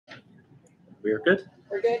We are good.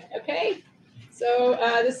 We're good. Okay. So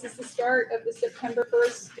this is the start of the September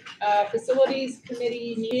 1st Facilities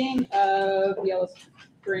Committee meeting of Yellow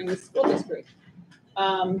Springs School District.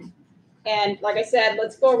 And like I said,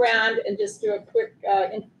 let's go around and just do a quick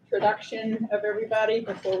introduction of everybody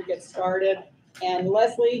before we get started. And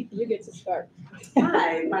Leslie, you get to start.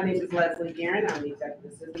 Hi, my name is Leslie Guerin. I'm the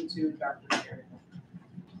Executive Assistant to Dr. Guerin.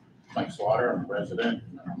 Mike Slaughter, I'm president.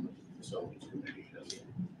 Facilities Committee.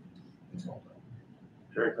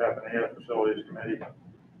 Jerry Papanea, Facilities Committee.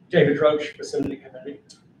 David Roach, Facility Committee.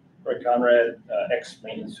 Greg Conrad,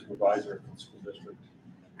 ex-maintenance supervisor for the school district.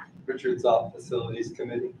 Richard Zopp, Facilities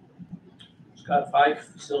Committee. Scott Fike,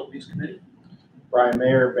 Facilities Committee. Brian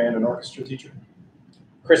Mayer, band and orchestra teacher.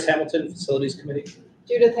 Chris Hamilton, Facilities Committee.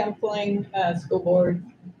 Judith Hempling, School Board.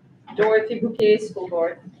 Dorothy Bouquet, School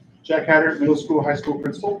Board. Jack Hatter, middle school, high school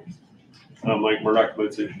principal. Mike Murdoch,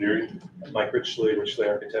 Blitz Engineering. Mike Richley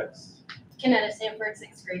Architects. Kenetta Sanford,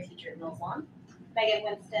 6th grade teacher at Mills Lawn. Megan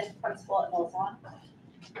Winston, principal at Mills Lawn.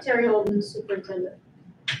 Terry Holden, superintendent.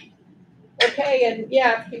 Okay, and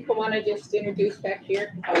yeah, if people want to just introduce back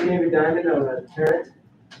here. I'm David Diamond, I'm a parent.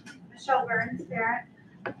 Michelle Burns, parent.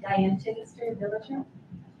 Diane Chittister, villager.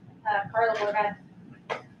 Carla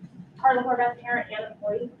Horvath, parent and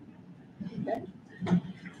employee.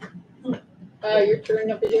 Okay. Your turn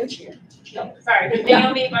over here. Sorry,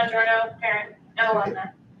 Naomi Bongiorno, parent and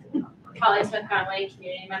alumna. Holly Smith Conway,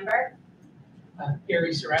 community member.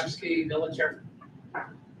 Gary Zaremski, villager.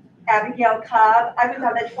 Abigail Cobb, I was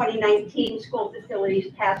on the 2019 School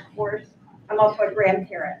Facilities Task Force. I'm also a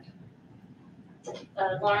grandparent.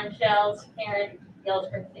 Lauren Shells, parent, Yellow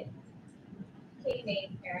Springs. Katie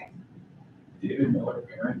Mays, parent. David Miller,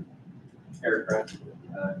 parent. Eric Pratt,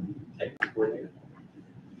 technical coordinator.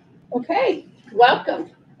 Okay,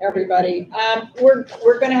 welcome everybody. We're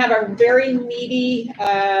going to have a very meaty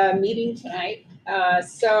meeting tonight.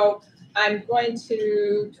 So I'm going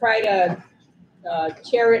to try to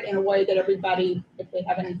chair it in a way that everybody, if they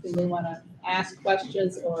have anything they want to ask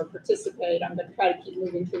questions or participate, I'm going to try to keep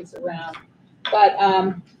moving things around. But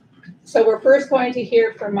so we're first going to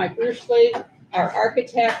hear from Mike Rushley, our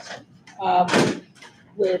architect,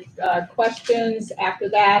 with questions. After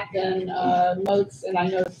that, then Moats, and I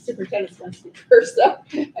know the superintendent's going to speak first, so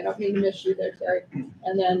I don't mean to miss you there, Terry.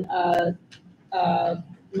 And then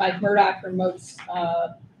Mike Murdoch from Moats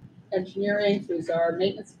Engineering, who's our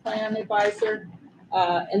maintenance plan advisor.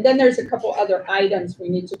 And then there's a couple other items we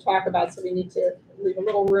need to talk about, so we need to leave a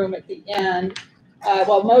little room at the end.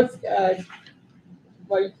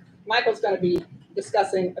 Michael's going to be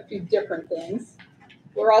discussing a few different things.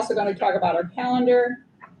 We're also going to talk about our calendar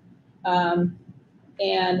and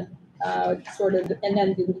then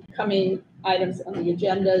the coming items on the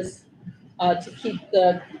agendas to keep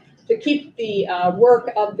the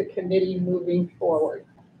work of the committee moving forward.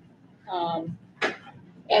 But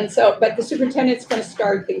the superintendent's going to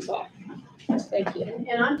start things off. Thank you.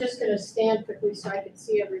 And I'm just going to stand quickly so I can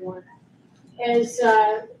see everyone.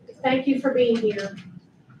 Thank you for being here.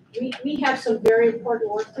 We have some very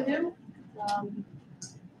important work to do.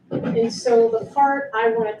 And so the part I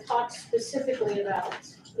want to talk specifically about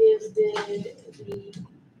is the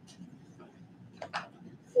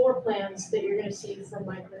floor plans that you're going to see from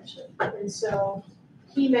Mike Richley. And so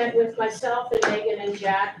he met with myself and Megan and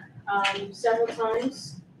Jack several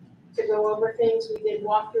times to go over things. We did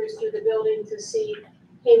walkthroughs through the building to see,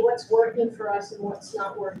 hey, what's working for us and what's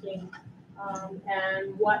not working,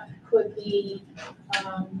 and what could be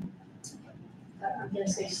I'm going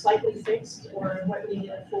to say slightly fixed or what needed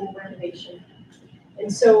a full renovation.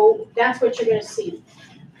 And so that's what you're going to see.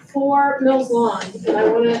 For Mills Lawn, and I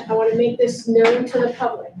want to make this known to the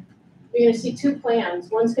public, you're going to see two plans.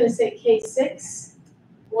 One's going to say K6,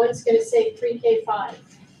 one's going to say pre-K5.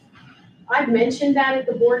 I've mentioned that at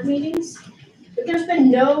the board meetings, but there's been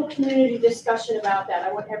no community discussion about that.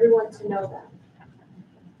 I want everyone to know that.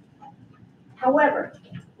 However,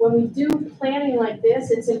 when we do planning like this,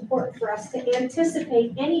 it's important for us to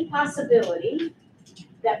anticipate any possibility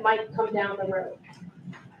that might come down the road.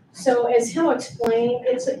 So as he'll explain,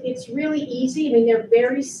 it's really easy. I mean, they're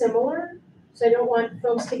very similar. So I don't want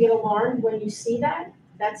folks to get alarmed when you see that.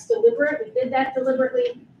 That's deliberate. We did that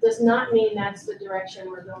deliberately. Does not mean that's the direction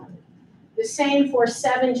we're going. The same for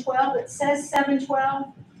 712. It says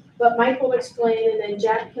 712. But Mike will explain, and then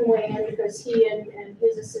Jack can weigh in because he and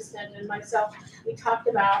his assistant and myself, we talked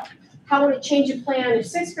about how would it change a plan if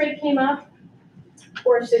 6th grade came up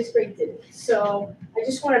or if 6th grade didn't. So I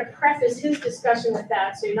just want to preface his discussion with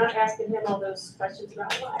that, so you're not asking him all those questions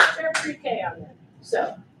about, well, is there pre-K on there?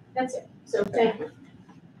 So that's it. So thank you.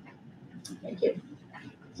 Thank you.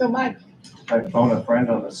 So Mike, I phone a friend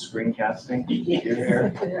on the screencasting.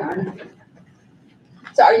 Here.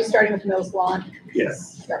 So are you starting with Mills Lawn?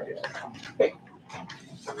 Yes. Okay.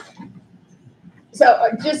 So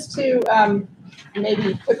just to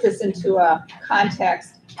maybe put this into a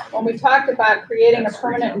context, when we talked about creating a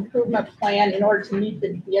permanent improvement plan in order to meet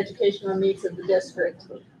the educational needs of the district,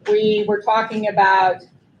 we were talking about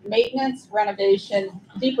maintenance, renovation,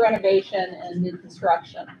 deep renovation, and new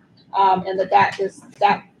construction. And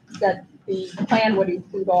that the plan would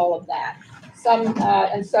include all of that.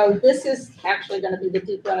 And so this is actually going to be the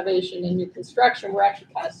deep renovation and new construction. We're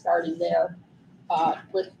actually kind of starting there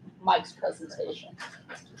with Mike's presentation.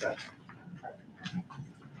 Okay.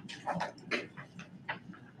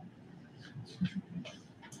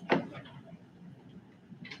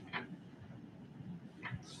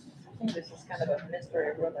 I think this is kind of a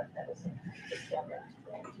mystery of rubber medicine.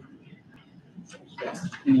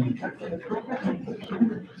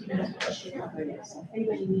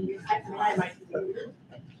 Anybody need, I might.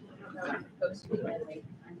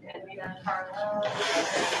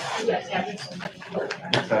 Yes, yeah.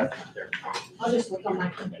 I'll just look on my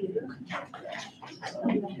computer.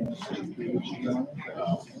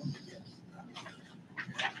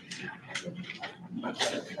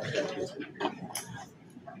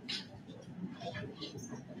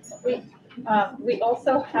 We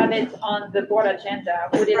also had it on the board agenda.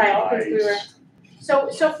 Would it Right. help if we were? So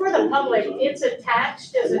for the public, it's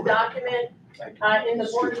attached as a document in the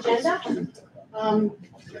board agenda,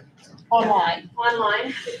 Online, online,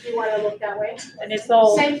 if you want to look that way. and it's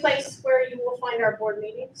all, Same place where you will find our board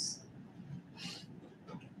meetings.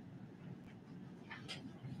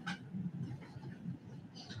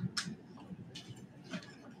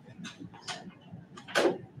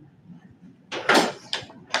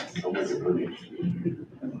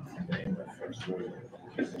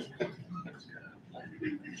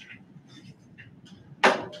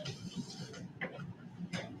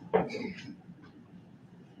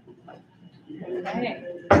 okay.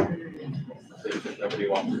 Nobody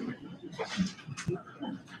wants.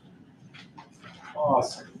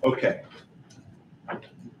 Awesome, okay.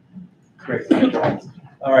 Great.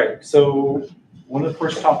 All right, so when we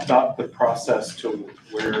first talked about the process to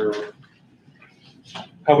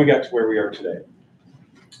how we got to where we are today.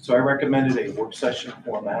 So I recommended a work session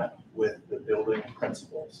format with the building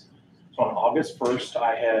principals. So on August 1st,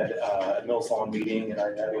 I had a Mills Lawn meeting and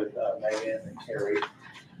I met with Megan and Carrie.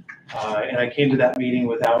 And I came to that meeting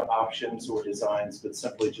without options or designs, but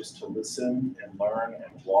simply just to listen and learn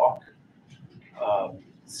and walk.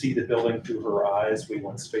 See the building through her eyes. We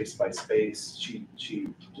went space by space. She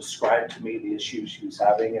described to me the issues she was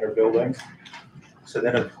having in her building. So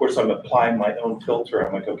then, of course, I'm applying my own filter.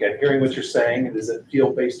 I'm like, okay, I'm hearing what you're saying. Does it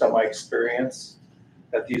feel, based on my experience,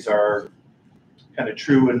 that these are kind of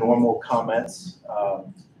true and normal comments,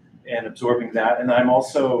 and absorbing that? And I'm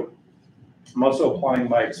also applying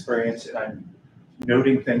my experience, and I'm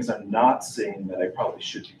noting things I'm not seeing that I probably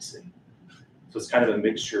should be seeing. So it's kind of a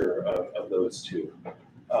mixture of those two.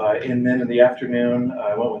 And then in the afternoon,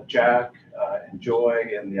 I went with Jack and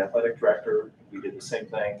Joy and the athletic director. We did the same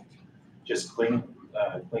thing, just clean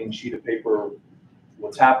sheet of paper.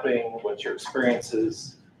 What's happening? What's your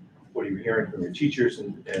experiences? What are you hearing from your teachers?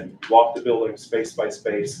 And walk the building space by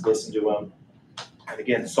space, listen to them. And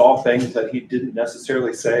again, saw things that he didn't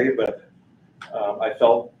necessarily say, but I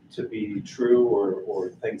felt to be true or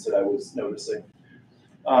things that I was noticing.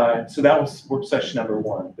 So that was work session number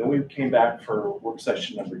 1. Then we came back for work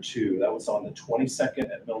session number 2. That was on the 22nd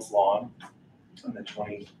at Mills Lawn and the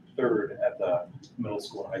 23rd at the middle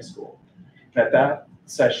school and high school. At that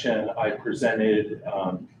session, I presented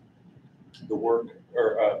the work,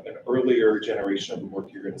 or an earlier generation of the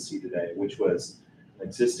work you're going to see today, which was an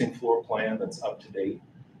existing floor plan that's up to date,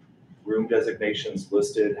 room designations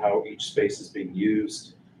listed, how each space is being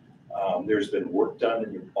used. There's been work done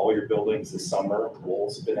in all your buildings this summer.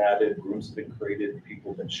 Walls have been added, rooms have been created,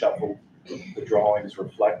 people have been shuffled. The drawings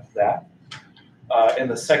reflect that. And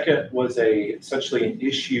the second was essentially an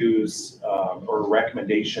issues or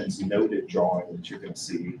recommendations noted drawing that you're going to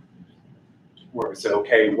see, where we said,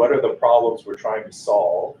 okay, what are the problems we're trying to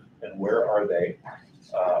solve and where are they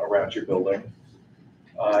around your building?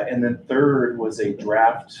 And then third was a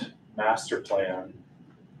draft master plan,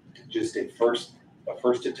 just a first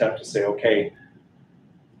attempt to say, okay,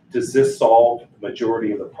 does this solve the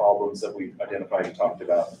majority of the problems that we've identified and talked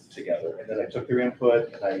about together? And then I took their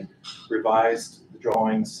input and I revised the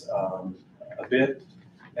drawings a bit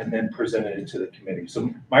and then presented it to the committee.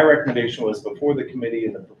 So my recommendation was, before the committee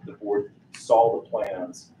and the board saw the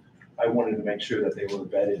plans, I wanted to make sure that they were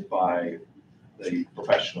vetted by the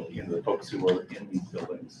professional, the folks who were in these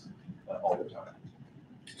buildings all the time.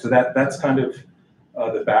 So that's kind of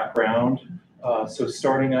the background. So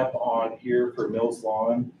starting up on here for Mills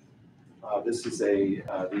Lawn, this is the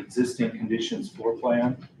existing conditions floor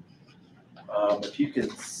plan. If you can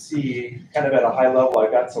see, kind of at a high level,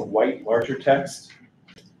 I've got some white larger text.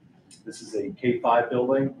 This is a K-5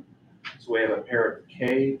 building. So we have a pair of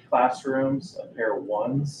K classrooms, a pair of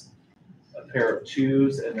 1s, a pair of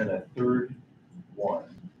 2s, and then a third 1.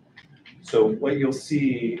 So what you'll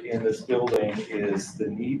see in this building is the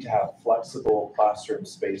need to have flexible classroom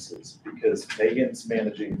spaces because Megan's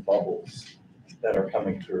managing bubbles that are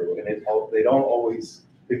coming through, and they don't always,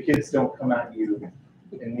 the kids don't come at you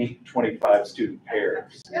in neat 25 student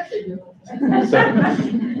pairs. Yes, they do.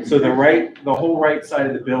 So the whole right side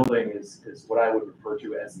of the building is what I would refer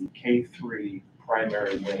to as the K3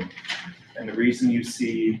 primary wing. And the reason you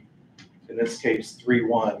see, in this case, 3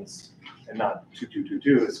 1s and not 2 2 2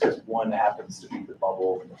 2 is because 1 happens to be the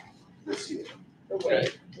bubble this year. The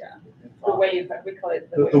wave, yeah. The wave, we call it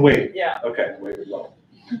The wave. Yeah. Okay, wave level.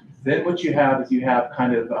 Then what you have is you have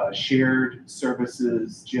kind of shared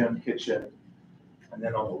services, gym, kitchen. And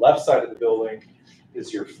then on the left side of the building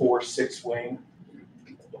is your 4-6 wing.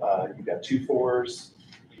 You've got 2 4s,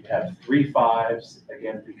 you have 3 5s,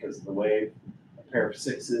 again, because of the wave, a pair of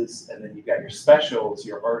 6s, and then you've got your specials,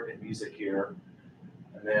 your art and music here.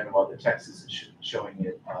 And then while the text is showing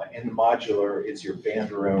it, in the modular is your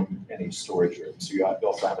band room and a storage room. So you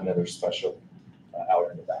also have another special out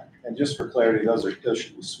in the back. And just for clarity, those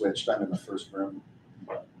should be switched. I'm in the first room.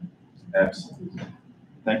 Excellent.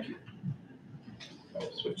 Thank you.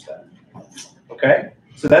 I'll switch that. Okay,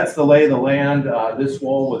 so that's the lay of the land. This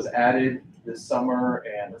wall was added this summer,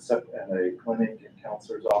 and a clinic and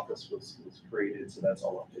counselor's office was created, so that's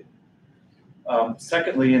all updated.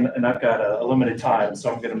 Secondly, and I've got a limited time,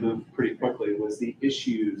 so I'm going to move pretty quickly, was the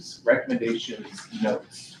issues, recommendations,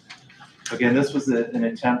 notes. Again, this was an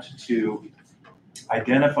attempt to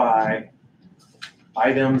identify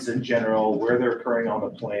items in general, where they're occurring on the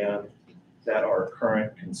plan that are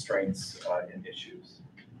current constraints and issues.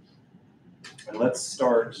 And let's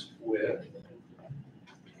start with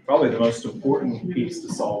probably the most important piece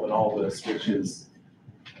to solve in all this, which is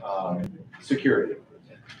security.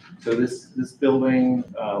 So this building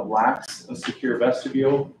lacks a secure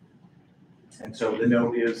vestibule. And so the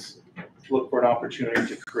note is look for an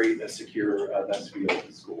opportunity to create a secure vestibule at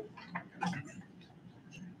the school.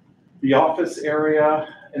 The office area,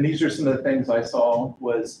 and these are some of the things I saw,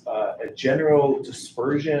 was a general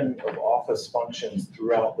dispersion of office functions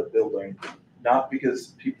throughout the building, not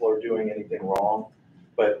because people are doing anything wrong,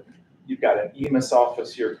 but you've got an EMIS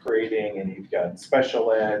office you're creating, and you've got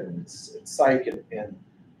special ed and psych, and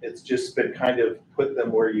it's just been kind of put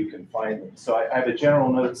them where you can find them. So I have a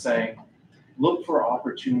general note saying, look for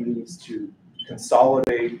opportunities to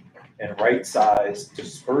consolidate and right-size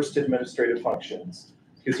dispersed administrative functions,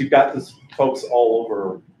 because you've got this folks all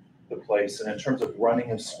over the place. And in terms of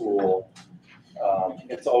running a school,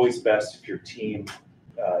 it's always best if your team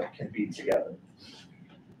can be together.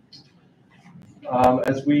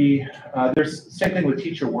 There's same thing with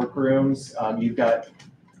teacher workrooms. You've got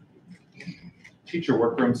teacher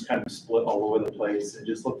workrooms kind of split all over the place, and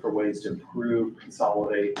just look for ways to improve,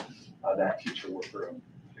 consolidate that teacher workroom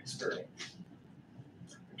experience.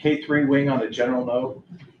 K3 wing on the general note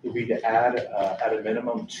would be to add at a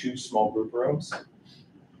minimum 2 small group rooms,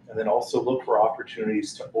 and then also look for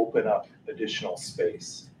opportunities to open up additional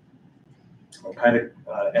space. I'll kind of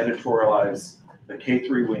editorialize the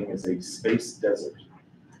K3 wing as a space desert,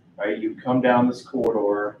 right? You come down this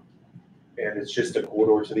corridor and it's just a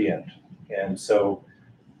corridor to the end. And so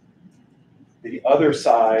the other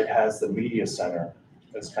side has the media center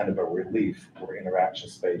as kind of a relief or interaction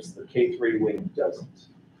space. The K3 wing doesn't.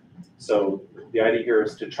 So the idea here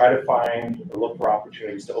is to try to find or look for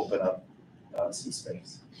opportunities to open up some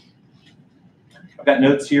space. I've got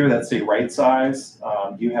notes here that say right size.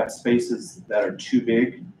 You have spaces that are too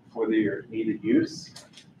big for your needed use.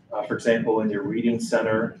 For example, in your reading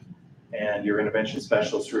center and your intervention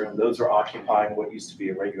specialist room, those are occupying what used to be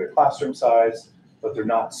a regular classroom size, but they're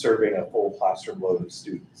not serving a full classroom load of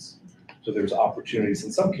students. So there's opportunities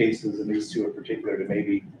in some cases, and these two in particular, to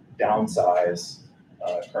maybe downsize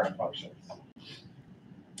current functions.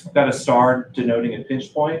 I've got a star denoting a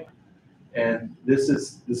pinch point, and this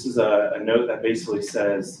is a note that basically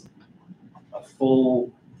says a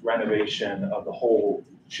full renovation of the whole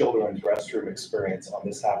children's restroom experience on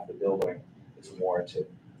this half of the building is warranted.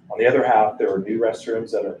 On the other half, there are new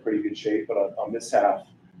restrooms that are in pretty good shape, but on this half,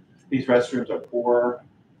 these restrooms are poor,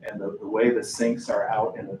 and the way the sinks are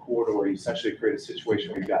out in the corridor, you essentially create a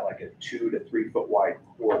situation where you've got like a 2 to 3 foot wide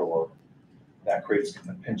corridor That creates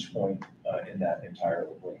a pinch point in that entire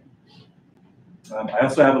wing. I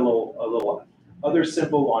also have a little other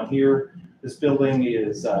symbol on here. This building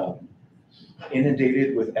is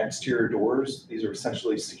inundated with exterior doors. These are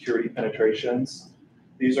essentially security penetrations.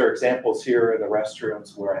 These are examples here in the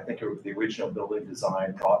restrooms where I think the original building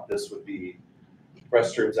design thought this would be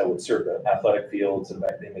restrooms that would serve the athletic fields, and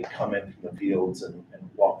that they may come in from the fields and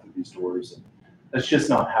walk through these doors. And that's just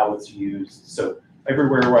not how it's used. So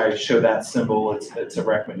everywhere where I show that symbol, it's a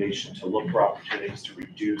recommendation to look for opportunities to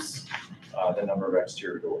reduce the number of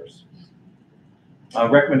exterior doors.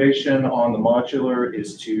 Recommendation on the modular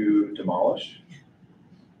is to demolish.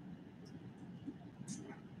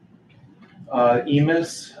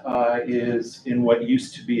 EMIS is in what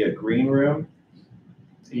used to be a green room.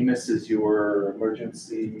 EMIS is your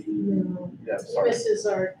emergency. Yeah, sorry. This is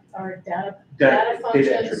our data Data entry.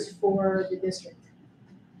 functions for the district.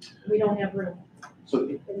 We don't have room So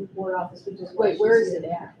in the board office, we just. Wait, where is it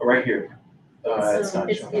at? right here. It's not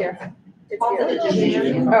It's showing. here. It's Off of here.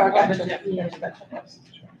 the gym. Oh, I got it. Yeah.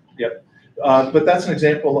 Yep. But that's an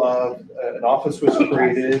example of an office was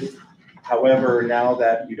created. However, now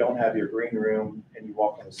that you don't have your green room and you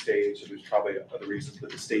walk on the stage, there's probably other reasons,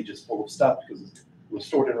 but the stage is full of stuff because it was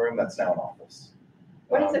stored in a room that's now an office.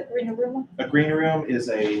 What is it, green room? A green room is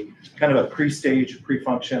a kind of a pre-stage,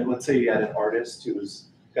 pre-function. Let's say you had an artist who was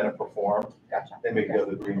going to perform. Gotcha. They may go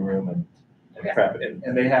to the green room and Okay. prep it.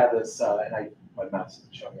 And they have this, my mouse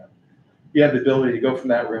isn't showing up. You have the ability to go from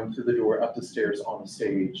that room through the door up the stairs on the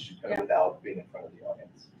stage kind of without being in front of the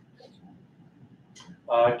audience.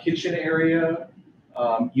 Kitchen area,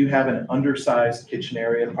 you have an undersized kitchen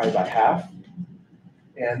area, probably by half.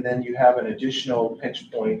 And then you have an additional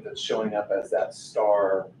pinch point that's showing up as that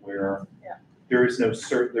star where there is no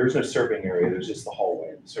serving area, there's just the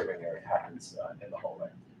hallway. The serving area happens in the hallway.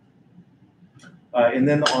 And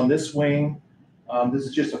then on this wing, this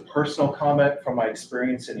is just a personal comment from my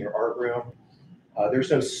experience in your art room.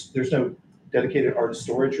 There's no dedicated art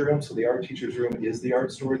storage room, so the art teacher's room is the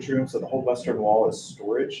art storage room, so the whole western wall is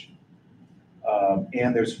storage.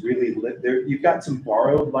 And there's really you've got some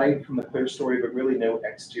borrowed light from the clear story, but really no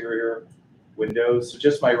exterior windows. So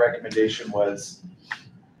just my recommendation was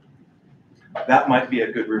that might be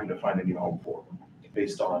a good room to find a new home for,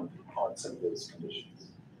 based on some of those conditions.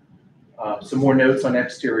 Some more notes on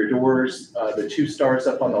exterior doors. The two stars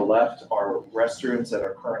up on the left are restrooms that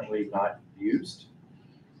are currently not used.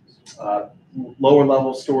 Lower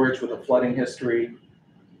level storage with a flooding history.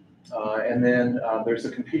 And then there's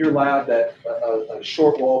a computer lab that a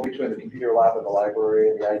short wall between the computer lab and the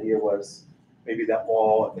library. And the idea was maybe that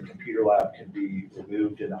wall and the computer lab can be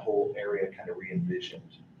removed and the whole area kind of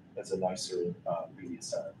re-envisioned as a nicer media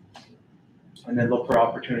center. And then look for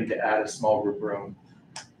opportunity to add a small group room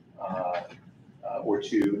or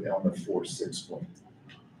two on the 4-6 wing.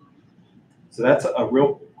 So that's a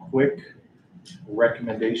real quick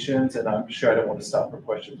recommendations, and I'm sure I don't want to stop for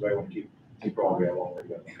questions, but I want to keep rolling along.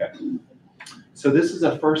 Okay. So this is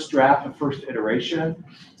a first draft, a first iteration.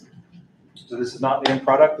 So this is not the end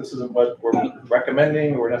product. This isn't what we're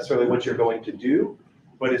recommending or necessarily what you're going to do,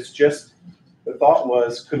 but it's just, the thought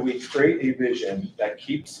was, could we create a vision that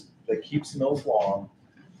keeps Mills Lawn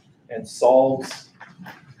and solves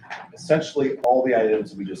essentially all the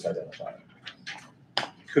items we just identified?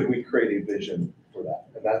 Could we create a vision for that?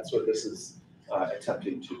 And that's what this is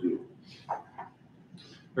attempting to do.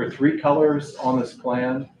 There are 3 colors on this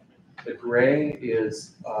plan. The gray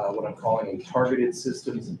is what I'm calling a targeted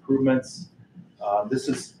systems improvements. This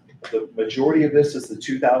is, the majority of this is the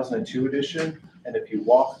 2002 edition. And if you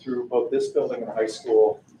walk through both this building and the high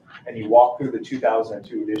school, and you walk through the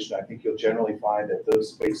 2002 edition, I think you'll generally find that those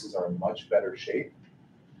spaces are in much better shape.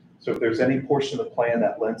 So if there's any portion of the plan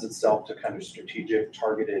that lends itself to kind of strategic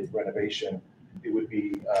targeted renovation, it would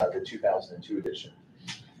be the 2002 edition.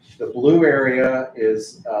 The blue area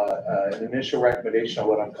is an initial recommendation of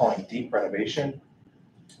what I'm calling deep renovation.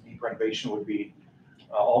 Deep renovation would be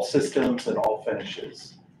all systems and all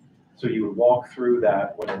finishes. So you would walk through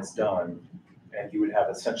that when it's done, and you would have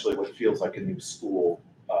essentially what feels like a new school,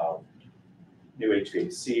 new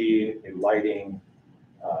HVAC, new lighting,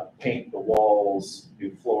 paint the walls,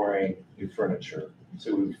 new flooring, new furniture.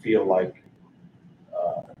 So we would feel like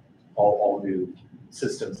all new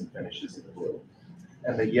systems and finishes in the blue.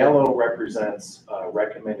 And the yellow represents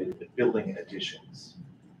recommended building additions.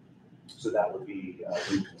 So that would be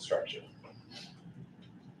reconstruction.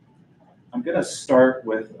 I'm going to start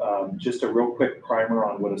with just a real quick primer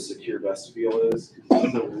on what a secure vestibule is. This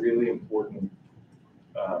is a really important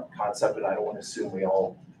concept, and I don't want to assume we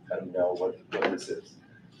all kind of know what this is.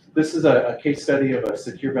 This is a case study of a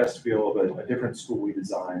secure vestibule of a different school we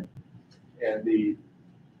designed. And the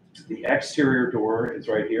exterior door is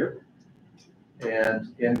right here.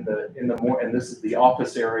 And and this is the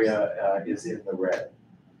office area is in the red.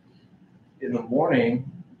 In the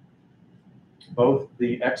morning, both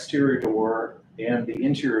the exterior door and the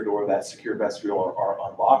interior door, that secure vestibule, are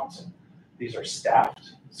unlocked. These are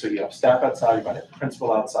staffed. So you have staff outside, you might have the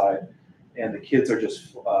principal outside, and the kids are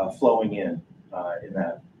just flowing in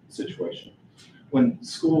that situation. When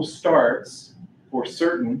school starts, for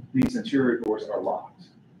certain, these interior doors are locked.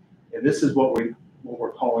 And this is what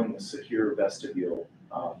we're calling the secure vestibule.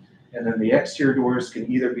 And then the exterior doors can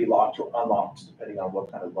either be locked or unlocked, depending on what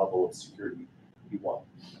kind of level of security you want.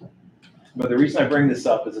 But the reason I bring this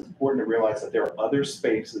up is it's important to realize that there are other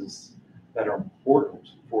spaces that are important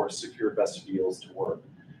for secure vestibules to work.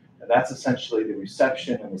 And that's essentially the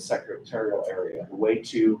reception and the secretarial area, the way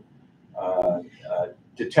to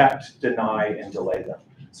detect, deny, and delay them.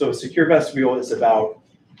 So a secure vestibule is about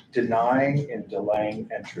denying and delaying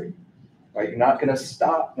entry, right? You're not going to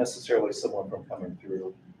stop necessarily someone from coming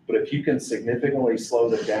through, but if you can significantly slow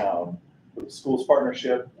them down with the school's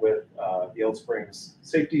partnership with the Yellow Springs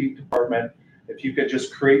Safety Department, if you could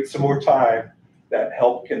just create some more time, that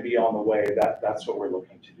help can be on the way. That's what we're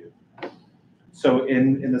looking to do. So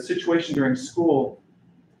in the situation during school,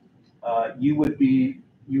 you would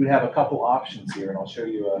have a couple options here, and I'll show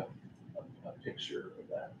you a picture of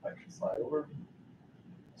that. If I can slide over.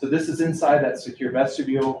 So this is inside that secure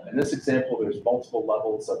vestibule. In this example, there's multiple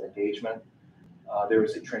levels of engagement. There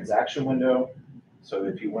is a transaction window. So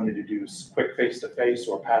if you wanted to do quick face-to-face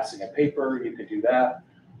or passing a paper, you could do that,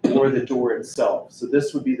 or the door itself. So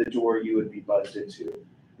this would be the door you would be buzzed into.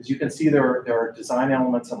 As you can see, there are design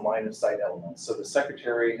elements and line of sight elements. So the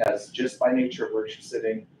secretary has, just by nature of where she's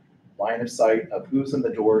sitting, line of sight of who's in the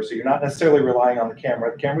door. So you're not necessarily relying on the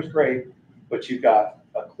camera. The camera's great, but you've got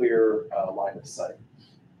a clear line of sight.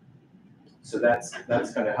 So that's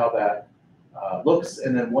kind of how that looks.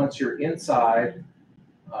 And then once you're inside,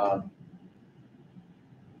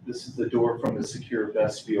 this is the door from the secure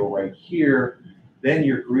vestibule right here. Then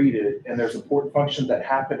you're greeted, and there's important functions that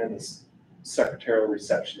happen in this secretarial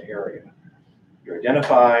reception area. You're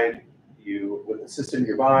identified, with the system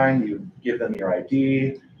you're buying, you give them your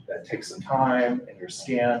ID, that takes some time, and you're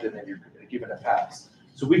scanned, and then you're given a pass.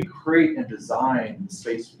 So we create and design the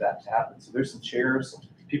space for that to happen. So there's some chairs,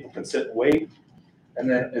 people can sit and wait, and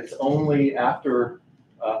then it's only after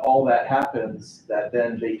all that happens that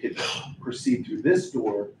then they could proceed through this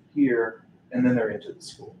door here, and then they're into the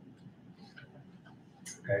school.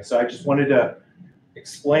 Okay, so I just wanted to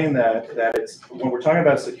explain that it's, when we're talking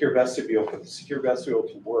about a secure vestibule, for the secure vestibule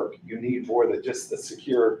to work, you need more than just the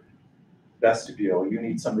secure vestibule. You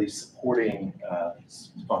need some of these supporting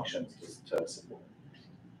functions to support.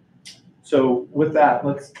 So with that,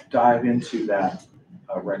 let's dive into that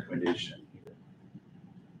recommendation.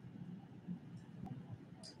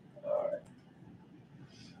 All right.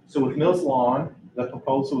 So with Mills Lawn, the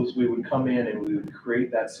proposal is we would come in and we would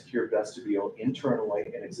create that secure vestibule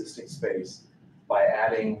internally in existing space by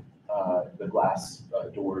adding the glass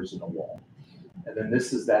doors in the wall. And then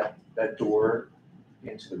this is that door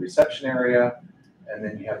into the reception area, and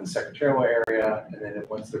then you have the secretarial area, and then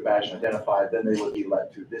once they're badge identified, then they would be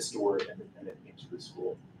let through this door and into the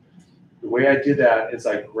school. The way I did that is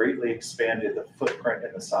I greatly expanded the footprint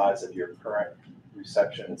and the size of your current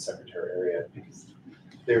reception and secretary area, because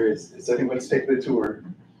there is anyone's taken the tour,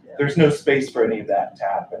 there's no space for any of that to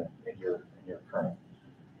happen in your current.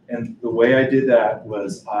 And the way I did that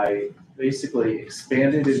was I basically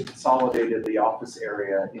expanded and consolidated the office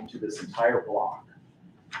area into this entire block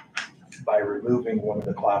by removing one of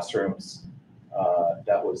the classrooms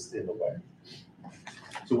that was in the way.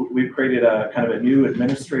 So we've created a kind of a new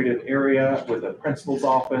administrative area with a principal's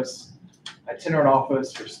office, itinerant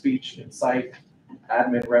office for speech and sight,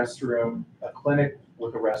 admin restroom, a clinic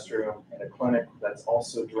with a restroom, and a clinic that's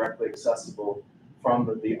also directly accessible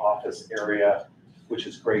from the office area, which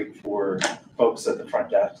is great for folks at the front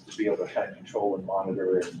desk to be able to kind of control and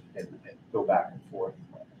monitor and go back and forth.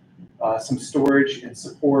 Some storage and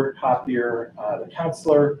support, copier. The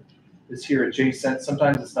counselor is here adjacent.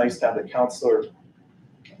 Sometimes it's nice to have the counselor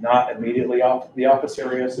not immediately off the office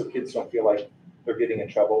area so kids don't feel like they're getting in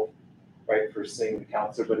trouble, right, for seeing the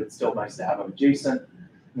counselor, but it's still nice to have them adjacent.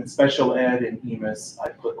 And then special ed and EMIS I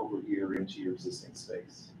put over here into your existing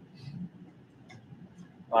space.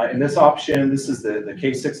 In this option, this is the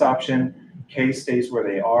K6 option. K stays where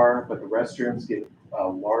they are, but the restrooms get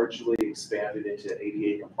largely expanded into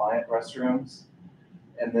ADA compliant restrooms.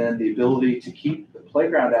 And then the ability to keep the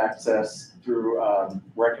playground access through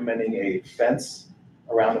recommending a fence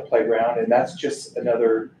around the playground. And that's just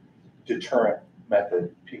another deterrent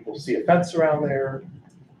method. People see a fence around there,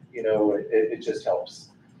 it just helps.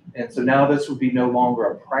 And so now this would be no longer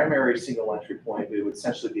a primary single entry point, it would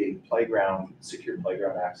essentially be a playground, secure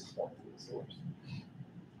playground access point for the stores.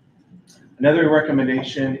 Another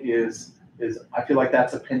recommendation is I feel like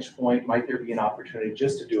that's a pinch point. Might there be an opportunity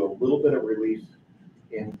just to do a little bit of relief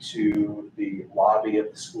into the lobby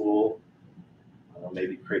of the school?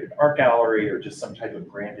 Maybe create an art gallery or just some type of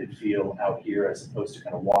branded feel out here as opposed to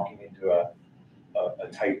kind of walking into a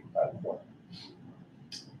tight corner.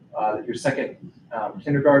 Your second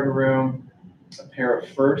kindergarten room, a pair of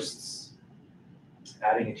firsts,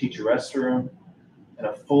 adding a teacher restroom, and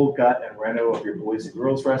a full gut and reno of your boys and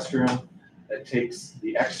girls restroom that takes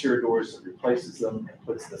the exterior doors and replaces them and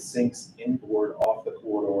puts the sinks inboard off the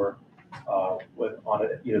corridor. On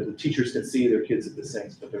it, the teachers can see their kids at the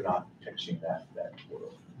sinks, but they're not touching that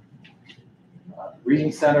corridor.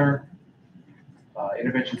 Reading center,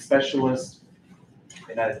 intervention specialist,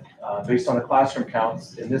 and based on the classroom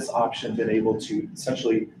counts, in this option, been able to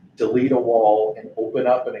essentially delete a wall and open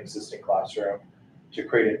up an existing classroom to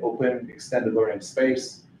create an open extended learning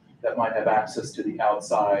space that might have access to the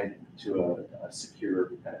outside to a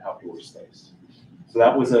secure kind of outdoor space. So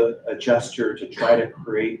that was a gesture to try to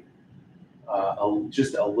create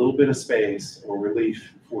just a little bit of space or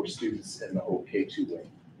relief for students in the whole K2 wing.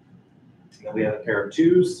 And then we have a pair of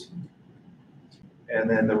twos, and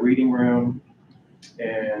then the reading room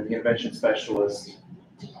and the intervention specialist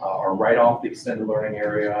are right off the extended learning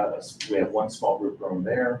area. We have one small group room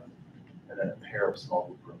there, and then a pair of small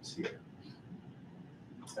group rooms here.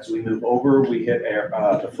 As we move over, we hit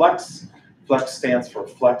the flex. Flex stands for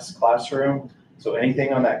flex classroom. So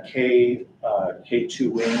anything on that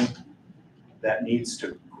K2 wing that needs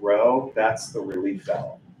to grow, that's the relief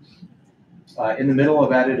valve. In the middle,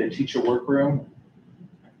 I've added a teacher workroom.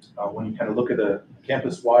 When you kind of look at the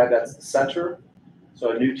campus-wide, that's the center.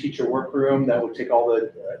 So a new teacher workroom that would take all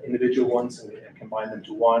the individual ones and combine them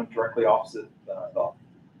to one directly opposite the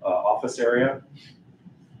office area.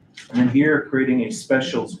 And then here, creating a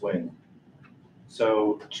specials wing.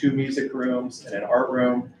 So 2 music rooms and an art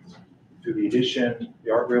room. Through the addition,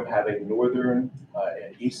 the art room having northern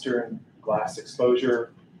and eastern glass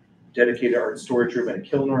exposure, dedicated art storage room and a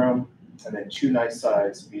kiln room, and then 2 nice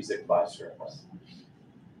sized music classrooms.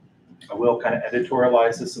 I will kind of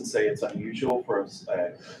editorialize this and say it's unusual for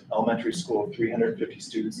an elementary school of 350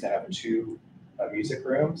 students to have 2 music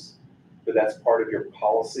rooms, but that's part of your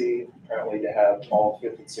policy, apparently, to have all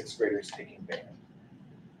 5th and 6th graders taking band.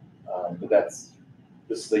 But this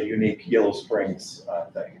is a unique Yellow Springs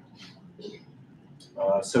thing.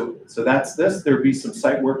 So that's this. There'd be some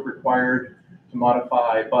site work required to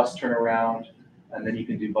modify bus turnaround, and then you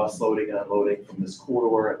can do bus loading and unloading from this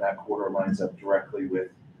corridor, and that corridor lines up directly with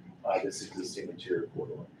this existing interior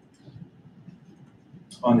corridor.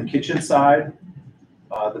 On the kitchen side,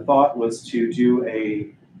 the thought was to do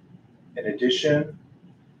an addition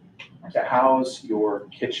to house your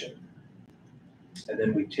kitchen. And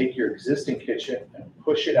then we take your existing kitchen and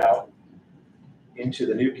push it out into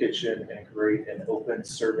the new kitchen and create an open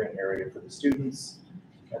serving area for the students.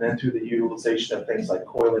 And then through the utilization of things like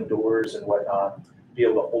coiling doors and whatnot, be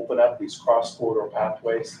able to open up these cross corridor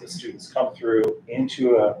pathways. The students come through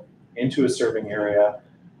into a serving area,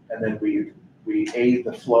 and then we aid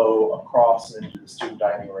the flow across into the student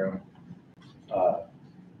dining room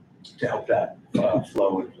to help that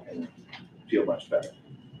flow and feel much better.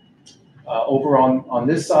 Over on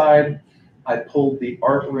this side, I pulled the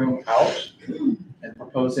art room out and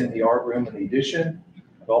proposing the art room in the addition.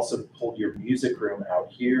 I've also pulled your music room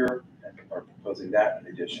out here and are proposing that in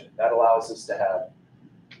addition. That allows us to have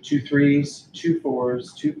 2 3s, 2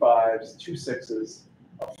 4s, 2 5s, 2 6s,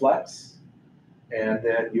 a flex, and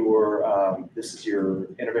then this is your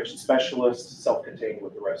intervention specialist, self-contained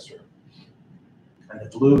with the restroom. And the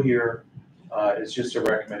blue here is just a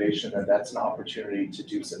recommendation that that's an opportunity to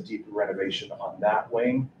do some deeper renovation on that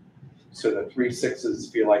wing. So the 3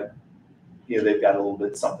 6s feel like they've got a little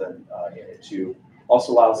bit something in it too.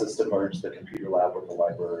 Also allows us to merge the computer lab with the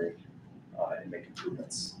library and make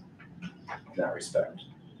improvements in that respect.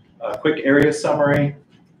 Quick area summary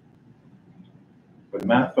for the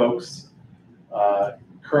math folks.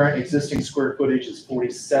 Current existing square footage is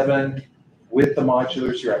 47. With the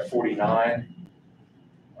modulars, you're at 49.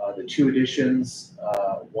 The 2 additions,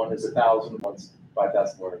 one is 1,000, one's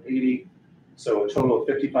 5,180. So a total of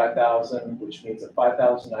 55,000, which means a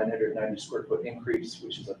 5,990 square foot increase,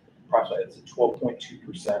 which is approximately, it's a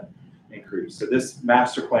 12.2% increase. So this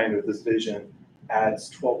master plan with this vision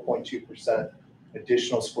adds 12.2%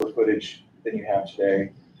 additional square footage than you have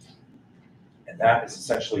today. And that is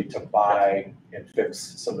essentially to buy and fix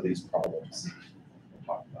some of these problems.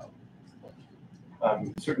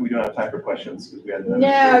 Certainly we don't have time for questions because we had.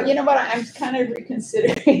 No, you know what, I'm kind of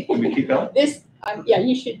reconsidering. Can we keep going? This, yeah,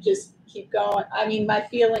 you should just keep going. I mean, my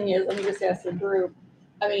feeling is, let me just ask the group.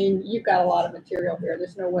 I mean, you've got a lot of material here.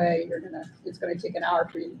 There's no way it's gonna take an hour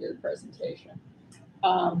for you to do the presentation.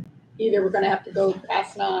 Either we're gonna have to go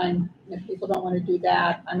past 9, and if people don't wanna do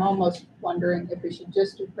that, I'm almost wondering if we should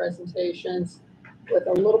just do presentations with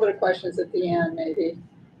a little bit of questions at the end, maybe,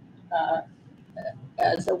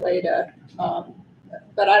 as a way to,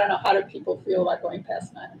 but I don't know, how do people feel about going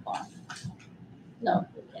past 9 o'clock? No,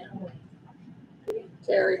 we can't.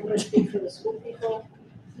 Terry? I'm gonna speak for the school people.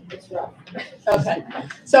 It's rough. Okay,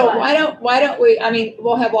 so why don't we, I mean,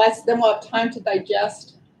 we'll have then we'll have time to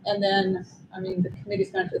digest, and then, I mean, the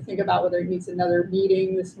committee's going to have to think about whether it needs another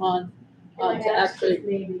meeting this month. Can I To ask actually, if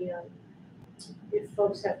maybe, if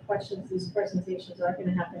folks have questions, these presentations are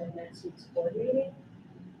gonna happen in next week's board meeting?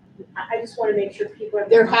 I just wanna make sure people have.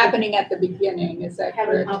 they're happening at the beginning, is that Have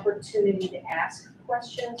an correct? opportunity to ask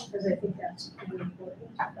questions, because I think that's really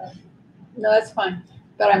important. No, that's fine,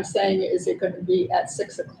 but I'm saying, is it going to be at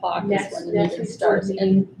 6 o'clock is Next, when the next meeting week's starts? board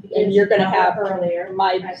And meeting begins you're gonna an hour have earlier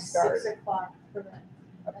my at start. 6 o'clock for that.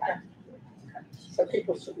 Okay. So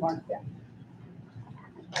people should mark that.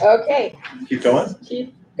 Okay, Keep going?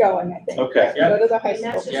 keep going, I think. Okay. Go to the high And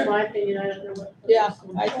that's school. just my opinion, I don't know what. Yeah,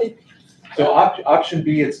 I think, So option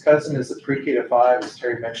B, its cousin is a pre-K to 5. As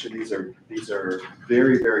Terry mentioned, these are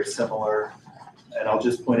very, very similar. And I'll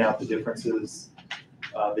just point out the differences.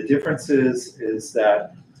 The differences is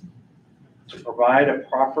that to provide a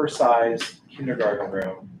proper size kindergarten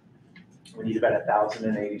room, we need about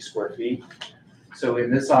 1,080 square feet. So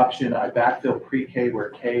in this option, I backfill pre-K where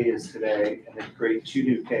K is today and then create 2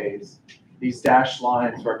 new Ks. These dashed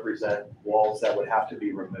lines represent walls that would have to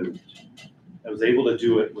be removed. I was able to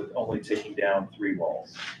do it with only taking down 3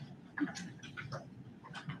 walls.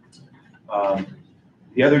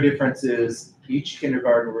 The other difference is each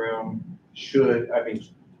kindergarten room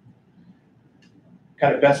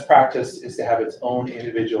kind of best practice is to have its own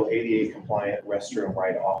individual ADA compliant restroom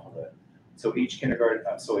right off of it. So each kindergarten,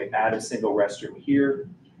 so we add a single restroom here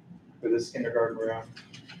for this kindergarten room,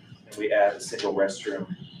 and we add a single restroom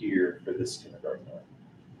here for this kindergarten room.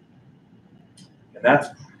 And that's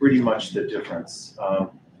pretty much the difference.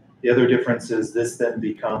 The other difference is this then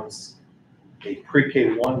becomes a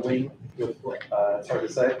pre-K 1 wing with, it's hard to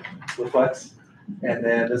say, with flex. And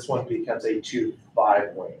then this one becomes a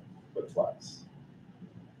 2-5 wing with flex.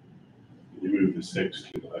 You move the 6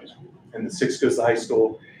 to the high school. And the 6 goes to high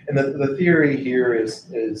school. And the theory here is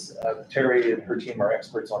Terry and her team are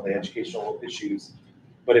experts on the educational issues.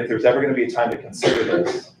 But if there's ever going to be a time to consider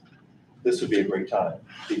this would be a great time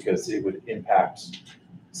because it would impact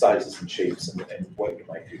sizes and shapes and what you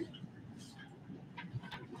might do.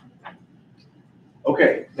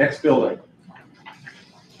 Okay, next building.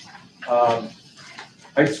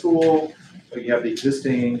 High school, you have the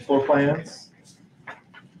existing floor plans.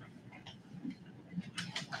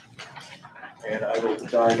 And I will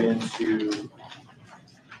dive into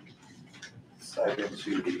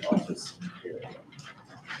the office area.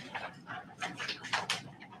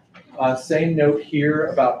 Same note here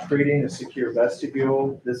about creating a secure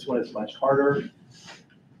vestibule. This one is much harder.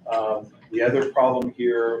 The other problem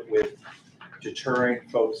here with deterring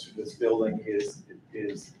folks from this building is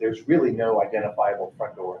there's really no identifiable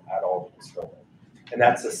front door at all in this building. And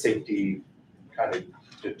that's a safety kind of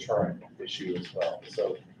deterrent issue as well.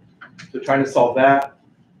 So trying to solve that.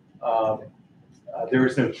 There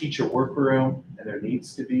is no teacher workroom, and there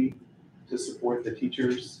needs to be to support the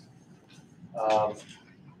teachers.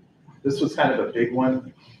 This was kind of a big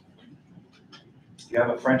one. You have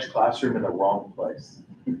a French classroom in the wrong place.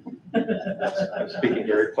 I'm speaking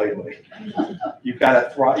very plainly. You've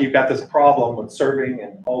got this problem with serving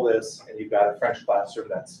and all this, and you've got a French classroom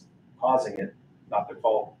that's causing it, not their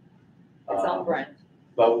fault. It's on brand.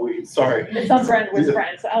 But sorry. It's on brand with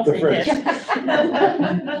French, I'll The take French. it.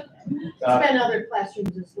 It's been other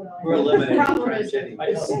classrooms as well. We're eliminating The problem French is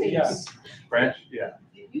anyway. the space. French, yeah.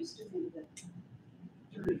 It used to be that.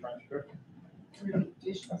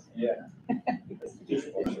 Yeah.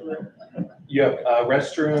 You have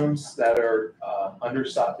restrooms that are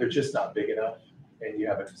undersized, they're just not big enough, and you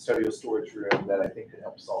have a custodial storage room that I think could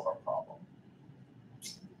help solve our problem.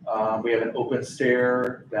 We have an open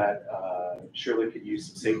stair that surely could use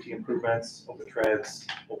some safety improvements, open treads,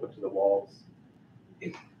 open to the walls.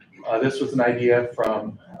 This was an idea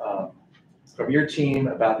from your team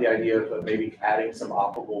about the idea of maybe adding some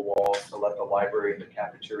operable walls to let the library and the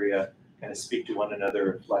cafeteria kind of speak to one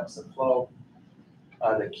another and flex and flow.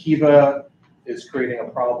 The Kiva is creating a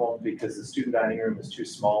problem because the student dining room is too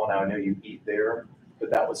small. Now I know you eat there, but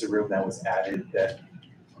that was a room that was added that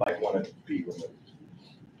might want to be removed.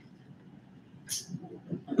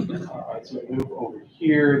 All right, so we move over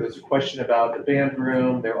here. There's a question about the band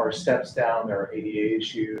room. There are steps down. There are ADA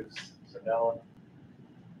issues. So no.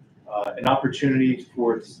 An opportunity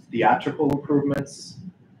for theatrical improvements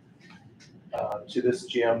to this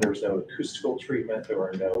gym. There's no acoustical treatment. There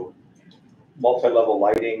are no multi-level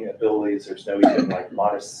lighting abilities. There's no even like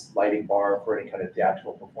modest lighting bar for any kind of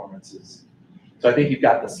theatrical performances. So I think you've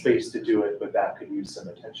got the space to do it, but that could use some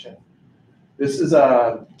attention. This is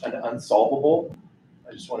an unsolvable.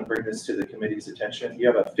 I just want to bring this to the committee's attention. You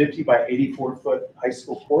have a 50 by 84 foot high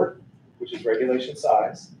school court, which is regulation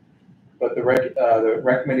size, but the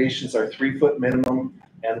recommendations are 3 foot minimum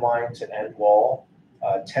end line to end wall,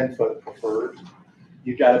 10 foot preferred.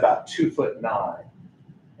 You've got about 2'9",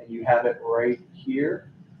 and you have it right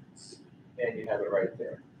here, and you have it right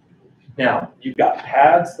there. Now, you've got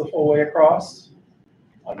pads the whole way across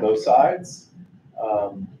on both sides.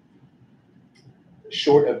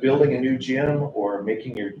 Short of building a new gym or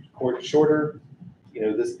making your court shorter, you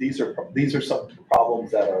know, these are some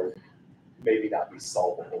problems that are maybe not be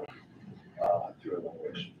solvable through a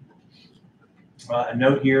renovation. A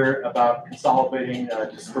note here about consolidating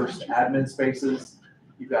dispersed admin spaces.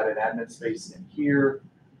 You've got an admin space in here.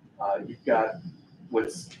 You've got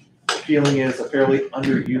what's the feeling is a fairly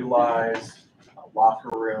underutilized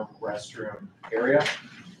locker room, restroom area.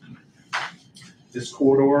 This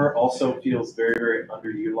corridor also feels very, very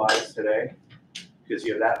underutilized today because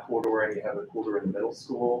you have that corridor and you have a corridor in the middle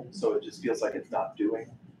school. So it just feels like it's not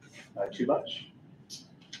doing too much.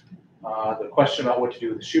 The question about what to do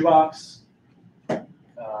with the shoebox.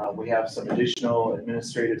 We have some additional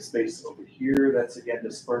administrative space over here that's again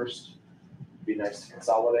dispersed. It'd be nice to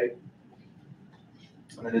consolidate.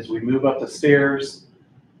 And then as we move up the stairs,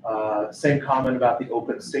 same comment about the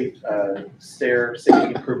open stair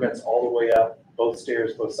safety improvements all the way up, both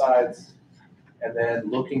stairs, both sides, and then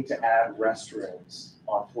looking to add restrooms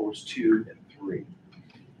on floors 2 and 3,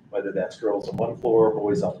 whether that's girls on one floor,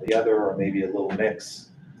 boys on the other, or maybe a little mix.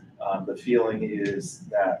 The feeling is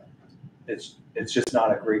that it's just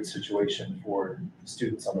not a great situation for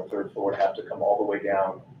students on the 3rd floor to have to come all the way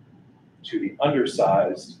down to the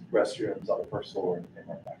undersized restrooms on the 1st floor and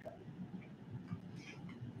right back up.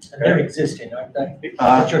 And they're existing, aren't they?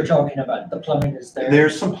 What you're talking about, the plumbing is there?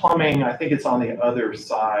 There's some plumbing, I think it's on the other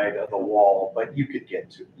side of the wall, but you could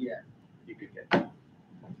get to it. Yeah. You could get to it.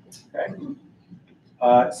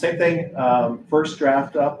 Okay. Same thing, first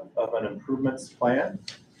draft up of an improvements plan.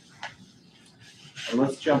 And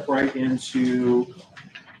let's jump right into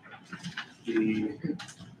the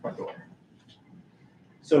front door.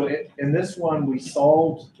 So in this one, we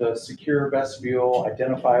solved the secure vestibule,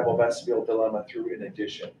 identifiable vestibule dilemma through an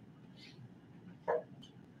addition.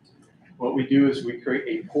 What we do is we create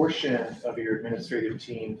a portion of your administrative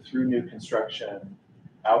team through new construction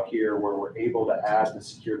out here where we're able to add the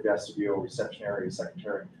secure vestibule, reception area,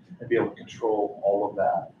 secretary, and be able to control all of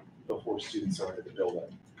that before students are into the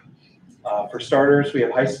building. For starters, we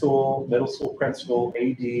have high school, middle school principal,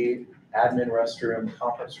 AD, admin restroom,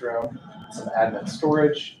 conference room, some admin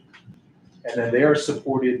storage. And then they are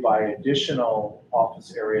supported by additional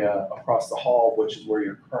office area across the hall, which is where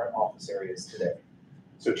your current office area is today.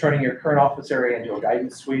 So turning your current office area into a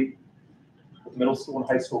guidance suite with middle school and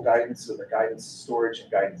high school guidance with a guidance storage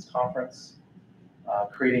and guidance conference.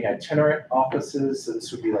 Creating itinerant offices, so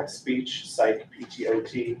this would be like speech, psych,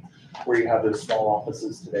 PTOT, where you have those small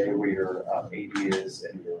offices today where your AD is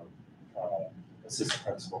and your assistant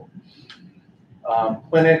principal.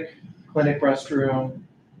 Clinic restroom,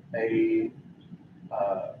 a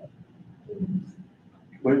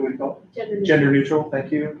what do we call it? Gender neutral,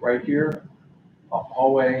 thank you, right here.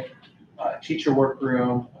 Hallway, teacher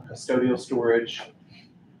workroom, custodial storage.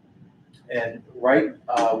 And right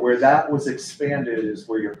where that was expanded is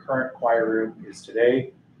where your current choir room is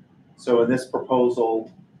today. So in this proposal,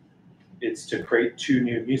 it's to create 2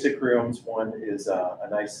 new music rooms. One is a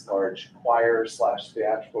nice large choir /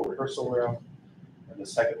 theatrical rehearsal room. And the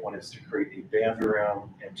second one is to create a band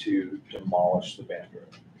room and to demolish the band room.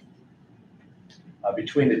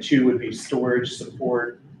 Between the 2 would be storage,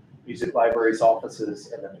 support, music libraries,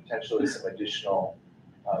 offices, and then potentially some additional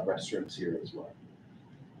restrooms here as well.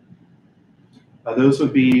 Those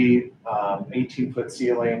would be 18-foot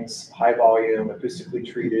ceilings, high volume, acoustically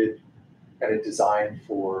treated, kind of designed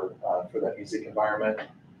for that music environment.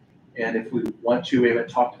 And if we want to, we haven't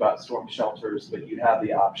talked about storm shelters, but you have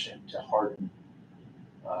the option to harden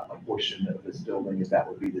a portion of this building if that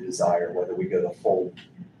would be the desire, whether we go to full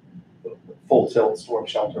tilt storm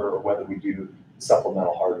shelter or whether we do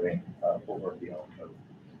supplemental hardening over and beyond.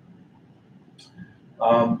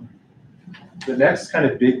 The next kind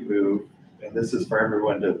of big move, and this is for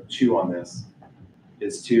everyone to chew on this,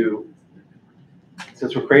 is to,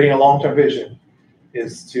 since we're creating a long-term vision,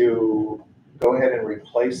 is to go ahead and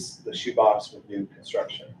replace the shoebox with new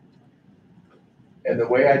construction. And the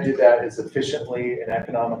way I did that as efficiently and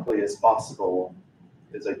economically as possible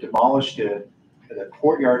is I demolished it. The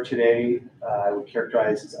courtyard today, I would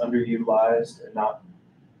characterize as underutilized and not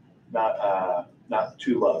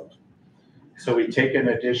too loved. So we take an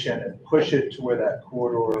addition and push it to where that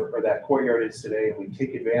corridor or that courtyard is today, and we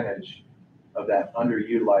take advantage of that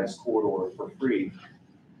underutilized corridor for free.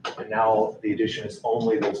 And now the addition is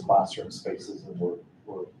only those classroom spaces, and we're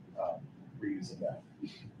reusing that.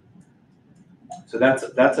 So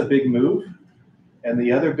that's a big move. And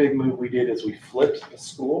the other big move we did is we flipped the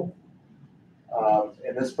school.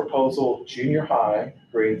 In this proposal, junior high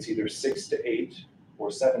grades either 6 to 8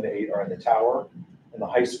 or 7 to 8 are in the tower, and the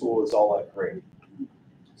high school is all at grade.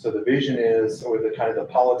 So the vision is, or the kind of the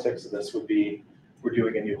politics of this would be, we're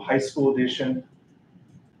doing a new high school addition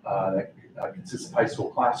that consists of high school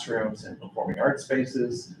classrooms and performing arts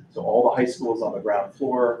spaces. So all the high schools on the ground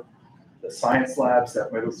floor. The science labs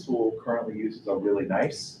that middle school currently uses are really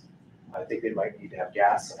nice. I think they might need to have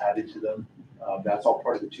gas added to them. That's all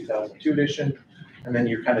part of the 2002 edition. And then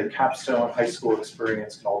your kind of capstone high school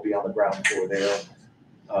experience can all be on the ground floor there.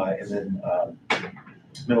 And then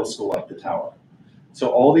middle school up the tower.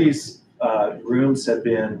 So all these rooms have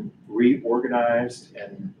been reorganized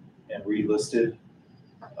and relisted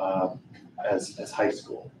as high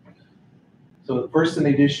school. So the first in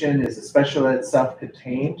the addition is a special ed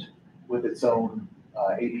self-contained with its own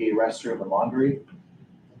ADA restroom and laundry.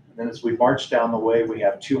 And then as we march down the way, we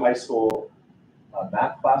have 2 high school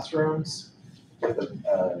math classrooms with an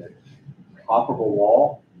operable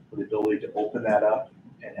wall with the ability to open that up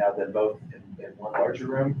and have them both in one larger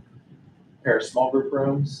room. A pair of small group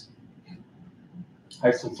rooms.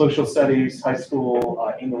 High school social studies, high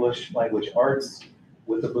school English language arts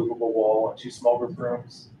with a movable wall and 2 small group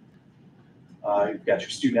rooms. You've got your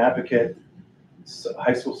student advocate,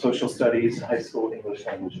 high school social studies, and high school English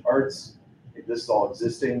language arts. This is all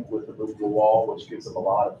existing with the movable wall, which gives them a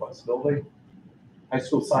lot of flexibility. High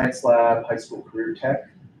school science lab, high school career tech.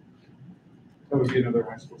 That would be another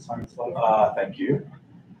high school science lab. Thank you.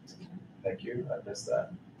 Thank you, I missed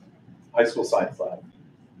that. High school science lab.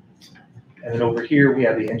 And then over here, we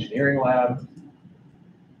have the engineering lab.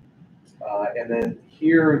 And then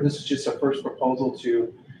here, this is just a first proposal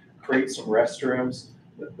to create some restrooms.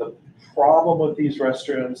 The problem with these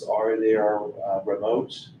restrooms are they are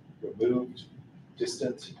remote, removed,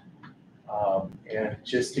 distant, and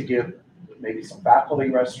just to give maybe some faculty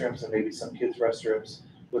restrooms and maybe some kids restrooms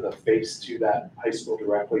with a face to that high school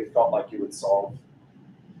directly felt like you would solve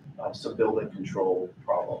some building control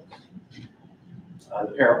problems.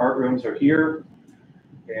 The pair of art rooms are here,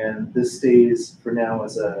 and this stays for now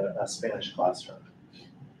as a Spanish classroom.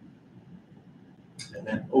 And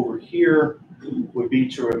then over here would be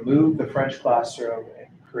to remove the French classroom and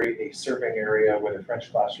create a serving area where the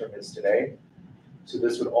French classroom is today. So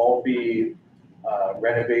this would all be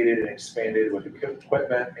renovated and expanded with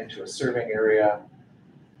equipment into a serving area.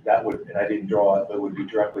 That would, and I didn't draw it, but it would be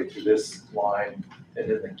directly through this line. And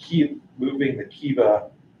then moving the Kiva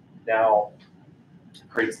now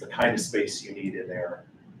creates the kind of space you need in there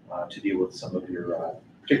to deal with some of your,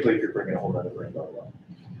 particularly if you're bringing a whole other rainbow.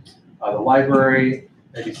 The library,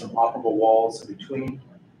 maybe some operable walls in between.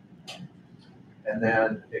 And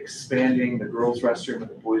then expanding the girls' restroom and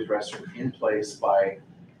the boys' restroom in place by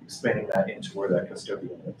expanding that into where that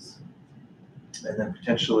custodian is. And then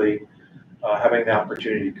potentially having the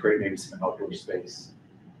opportunity to create maybe some outdoor space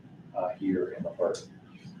here in the park.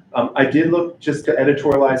 I did look, just to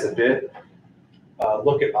editorialize a bit,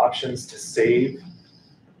 look at options to save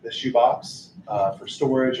the shoebox for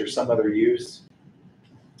storage or some other use.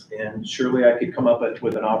 And surely I could come up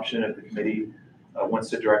with an option if the committee wants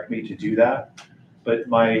to direct me to do that. But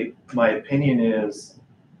my opinion is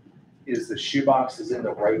the shoebox is in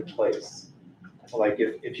the right place. Like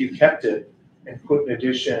if you kept it and put an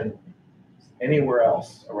addition anywhere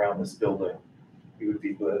else around this building, you would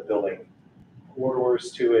be building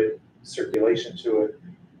corridors to it, circulation to it,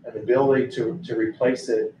 and the ability to replace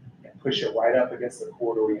it and push it right up against the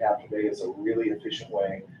corridor we have today is a really efficient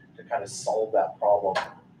way to kind of solve that problem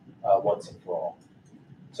once and for all.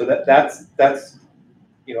 So that's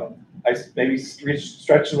you know, I maybe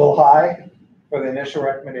stretch a little high for the initial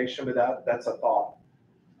recommendation, but that's a thought,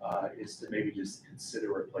 is to maybe just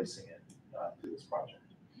consider replacing it through this project.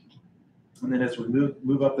 And then as we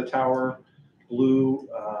move up the tower, blue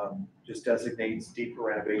just designates deeper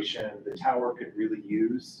renovation. The tower could really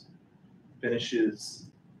use finishes,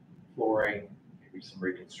 flooring, maybe some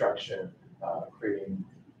reconstruction, creating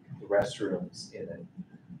the restrooms in it.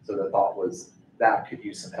 So the thought was that could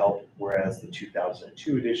use some help, whereas the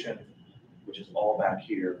 2002 edition, which is all back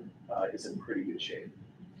here, is in pretty good shape.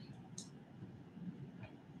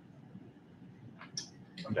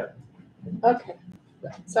 I'm done. Okay,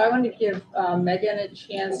 so I want to give Megan a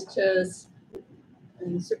chance to,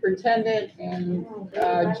 and the superintendent and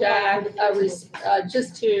Jack,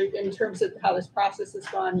 just to, in terms of how this process has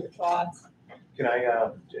gone, your thoughts. Can I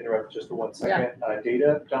interrupt just for 1 second?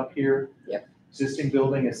 Data dump here. Yep. Existing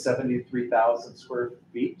building is 73,000 square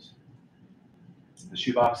feet. The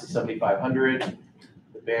shoebox is 7,500.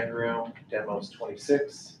 The band room demo is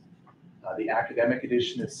 26. The academic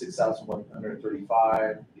edition is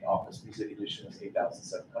 6,135. The office music edition is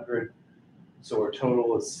 8,700. So our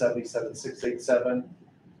total is 77,687,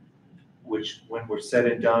 which when we're said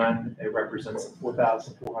and done, it represents a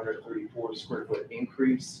 4,434 square foot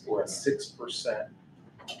increase, or a 6%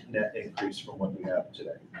 net increase from what we have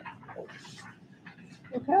today.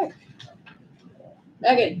 Okay.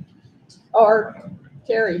 Megan, or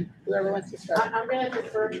Terry, whoever wants to start. I'm gonna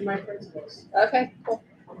defer to my principals. Okay, cool.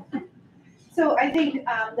 So I think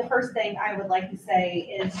the first thing I would like to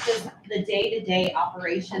say is just the day-to-day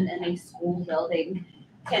operation in a school building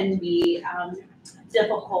can be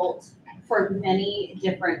difficult for many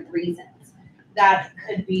different reasons. That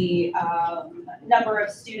could be number of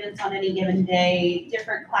students on any given day,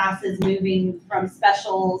 different classes moving from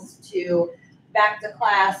specials to back to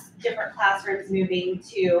class, different classrooms moving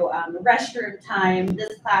to restroom time,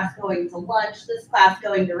 this class going to lunch, this class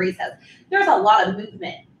going to recess. There's a lot of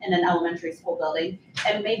movement in an elementary school building,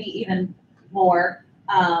 and maybe even more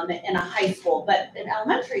in a high school. But in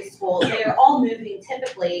elementary school, they are all moving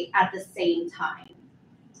typically at the same time.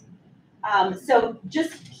 So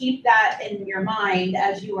just keep that in your mind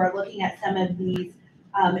as you are looking at some of these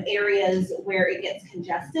areas where it gets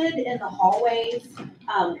congested in the hallways.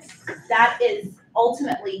 That is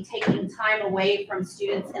ultimately taking time away from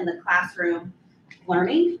students in the classroom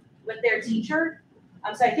learning with their teacher.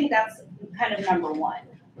 So I think that's kind of number one.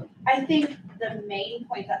 I think the main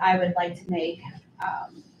point that I would like to make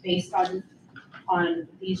based on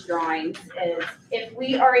these drawings is if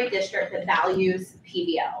we are a district that values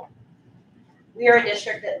PBL, we are a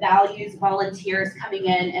district that values volunteers coming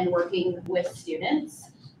in and working with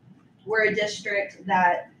students. We're a district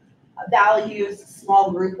that values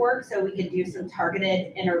small group work so we can do some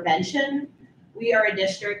targeted intervention. We are a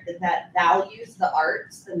district that values the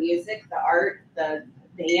arts, the music, the art, the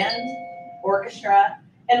band, orchestra,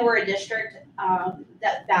 and we're a district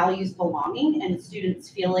that values belonging and students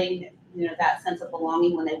feeling, that sense of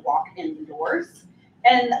belonging when they walk in the doors.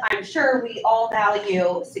 And I'm sure we all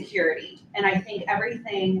value security. And I think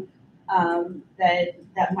everything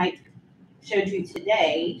that Mike showed you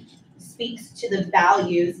today speaks to the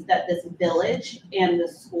values that this village and the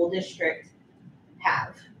school district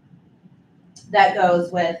have. That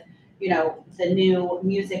goes with, the new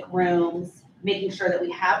music rooms, making sure that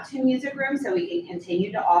we have 2 music rooms so we can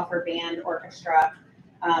continue to offer band, orchestra,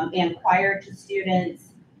 and choir to students,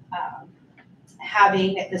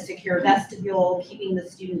 having the secure vestibule, keeping the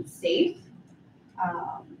students safe,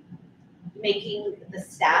 making the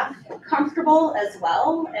staff comfortable as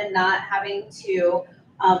well, and not having to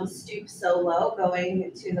stoop so low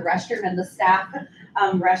going to the restroom and the staff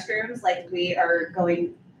restrooms like we are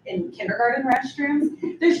going in kindergarten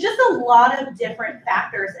restrooms. There's just a lot of different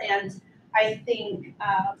factors, and I think,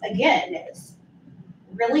 again, it's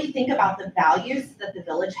really think about the values that the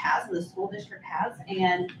village has and the school district has,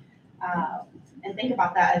 and think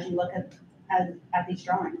about that as you look at these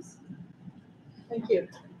drawings. Thank you.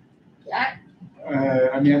 Jack?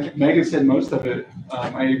 I think Megan said most of it.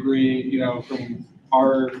 I agree, from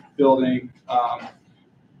our building,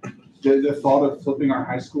 the thought of flipping our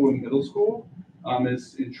high school and middle school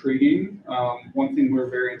is intriguing. One thing we're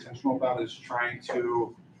very intentional about is trying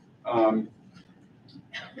to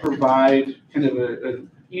provide kind of an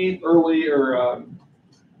early or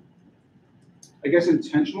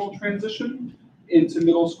intentional transition into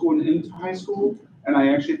middle school and into high school. And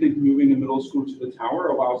I actually think moving the middle school to the tower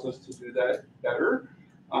allows us to do that better.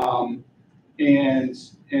 And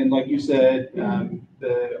like you said,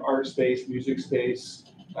 the art space, music space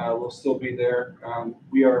will still be there.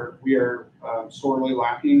 We are sorely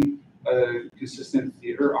lacking a consistent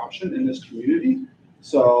theater option in this community.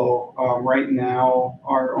 So right now,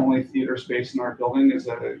 our only theater space in our building is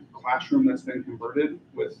a classroom that's been converted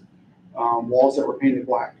with walls that were painted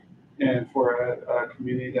black. And for a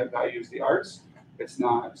community that values the arts, it's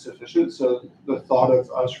not sufficient. So the thought of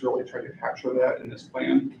us really trying to capture that in this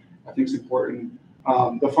plan, I think is important.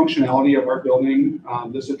 The functionality of our building,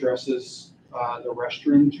 this addresses the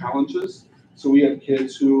restroom challenges. So we have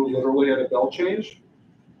kids who literally at a bell change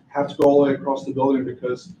have to go all the way across the building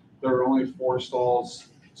because there are only 4 stalls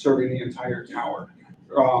serving the entire tower.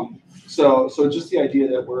 So just the idea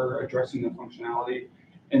that we're addressing the functionality.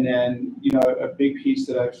 And then, a big piece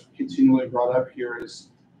that I've continually brought up here is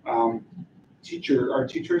our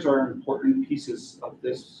teachers are important pieces of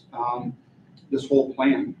this, this whole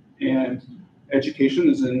plan. And education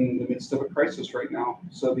is in the midst of a crisis right now.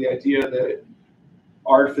 So the idea that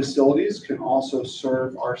our facilities can also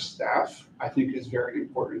serve our staff, I think, is very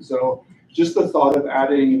important. So just the thought of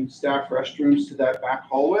adding staff restrooms to that back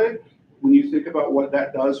hallway, when you think about what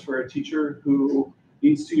that does for a teacher who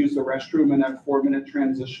needs to use the restroom in that 4-minute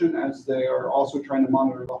transition as they are also trying to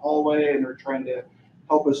monitor the hallway and are trying to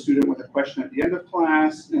help a student with a question at the end of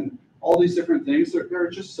class and all these different things. There are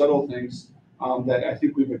just subtle things that I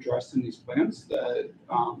think we've addressed in these plans that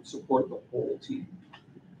support the whole team.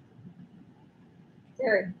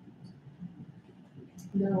 Terry?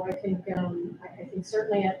 No, I think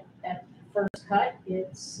certainly at first cut,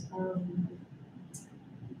 it's,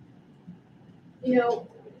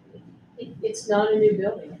 it's not a new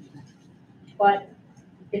building. But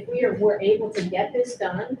if we're able to get this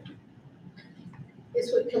done,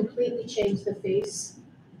 this would completely change the face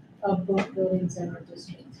of both buildings in our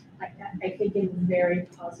district. I think in very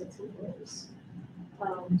positive ways.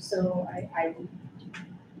 So I think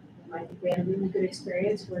we had a really good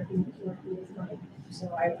experience working with Mike. So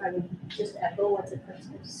I would just echo what the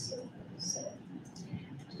principals said.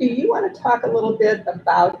 Do you want to talk a little bit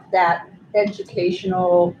about that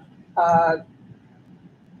educational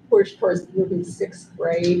push towards moving 6th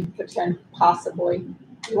grade, possibly?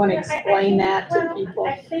 Do you want to explain that to people?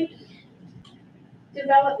 I think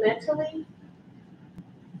developmentally,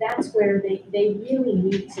 that's where they really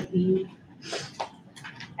need to be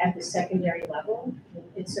at the secondary level.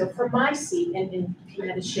 And so from my seat, and you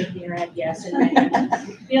had to shake your head yes,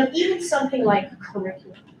 and even something like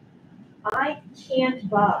curriculum, I can't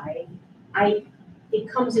buy, it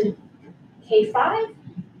comes in K5,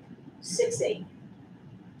 6, 8.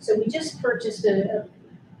 So we just purchased a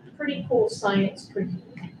pretty cool science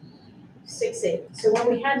curriculum, 6, 8. So when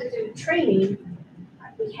we had to do training,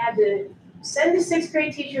 we had to send the 6th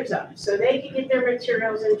grade teachers up so they could get their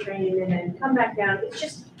materials and training and then come back down. It's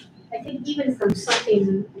just, I think even from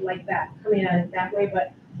something like that, coming at it that way,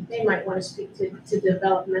 but they might want to speak to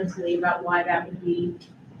developmentally about why that would be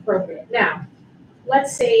appropriate. Now,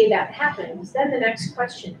 let's say that happens. Then the next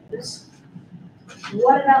question is,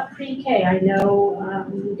 what about pre-K? I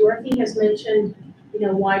know Dorothy has mentioned,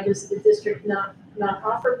 why does the district not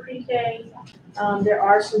offer pre-K? There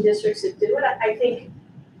are some districts that do it. I think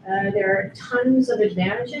there are tons of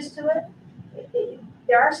advantages to it.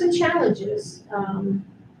 There are some challenges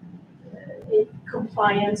in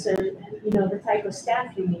compliance and the type of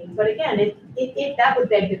staff you need. But again, that would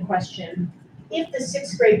beg the question: if the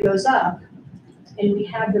 6th grade goes up and we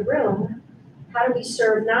have the room, how do we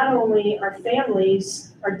serve not only our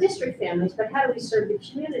families, our district families, but how do we serve the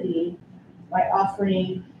community by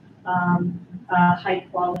offering high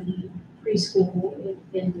quality preschool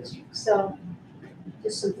in districts? So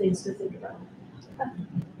just some things to think about.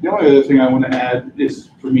 The only other thing I want to add is,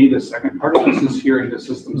 for me, the second part of this is hearing the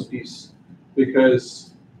systems piece,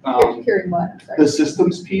 because hearing what? the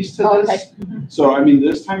systems piece to Oh, this. okay. So,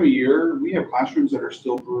 this time of year, we have classrooms that are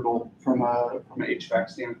still brutal from an HVAC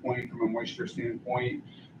standpoint, from a moisture standpoint.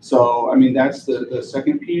 So, that's the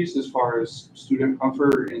second piece as far as student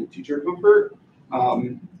comfort and teacher comfort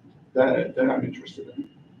that I'm interested in.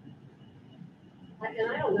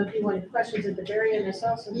 And I don't know if you wanted questions at the very end. I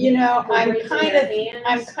saw some. I'm kind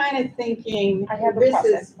of thinking, I have a this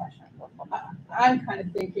process is, question. I'm kind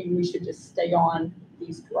of thinking we should just stay on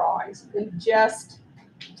these drawings. We've just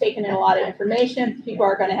taken in a lot of information. People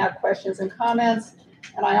are going to have questions and comments,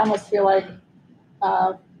 and I almost feel like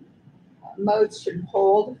modes should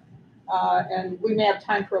hold. And we may have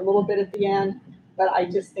time for a little bit at the end, but I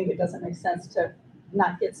just think it doesn't make sense to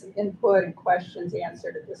not get some input and questions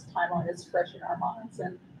answered at this time when it's fresh in our minds.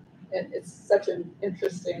 And it's such an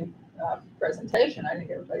interesting presentation. I think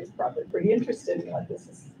everybody's probably pretty interested in what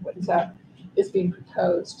is being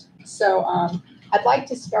proposed. So I'd like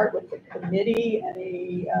to start with the committee.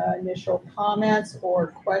 Any initial comments or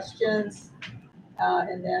questions?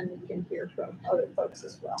 And then we can hear from other folks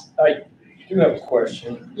as well. I do have a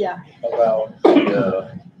question. Yeah. About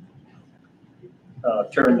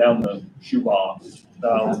tearing down the shoebox.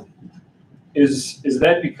 Is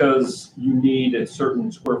that because you need a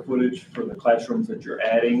certain square footage for the classrooms that you're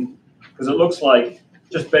adding? Because it looks like,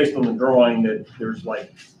 just based on the drawing, that there's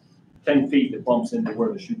like 10 feet that bumps into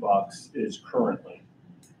where the shoebox is currently.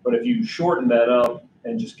 But if you shorten that up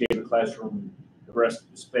and just gave the classroom the rest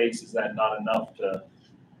of the space, is that not enough to,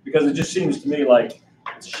 because it just seems to me like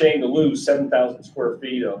it's a shame to lose 7,000 square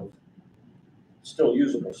feet of still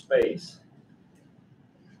usable space.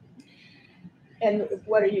 And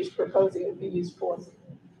what are you proposing it be used for?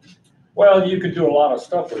 Well, you could do a lot of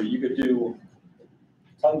stuff where you could do,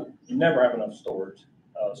 you never have enough storage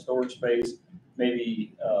space,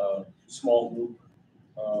 maybe small group.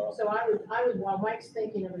 So I would, while Mike's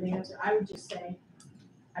thinking of an answer, I would just say,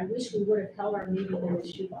 I wish we would have held our meeting in the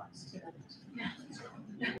shoebox tonight.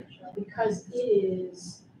 Because it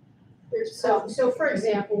is, so for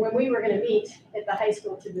example, when we were gonna meet at the high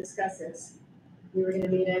school to discuss this, we were gonna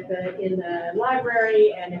meet in the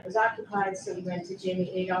library and it was occupied, so we went to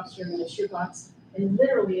Jamie Adolph's room in the shoebox. And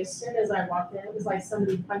literally, as soon as I walked in, it was like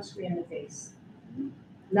somebody punched me in the face.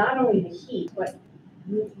 Not only the heat, but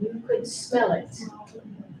you could smell it.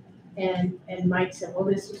 And Mike said, well,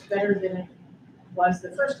 this is better than it was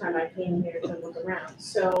the first time I came here to look around.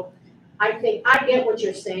 So I think, I get what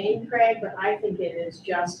you're saying, Craig, but I think it is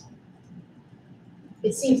just,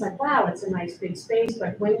 it seems like, wow, it's a nice big space,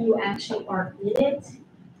 but when you actually are in it,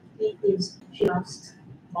 it is just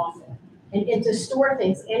awful. And to store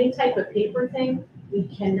things, any type of paper thing, we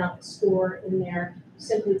cannot store in there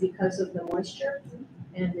simply because of the moisture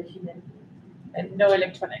and the humidity. And no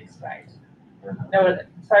electronics, right? No,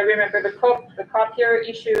 so I remember the copier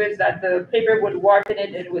issue is that the paper would warp in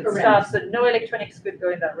it, it would stop, so no electronics could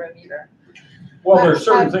go in that room either. Well, there's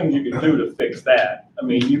certain things you could do to fix that. I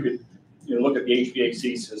mean, you could, look at the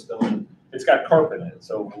HVAC system, and it's got carpet in it,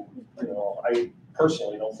 so, I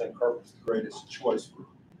personally don't think carpet's the greatest choice for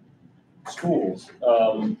schools.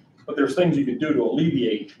 But there's things you could do to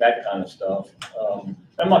alleviate that kind of stuff.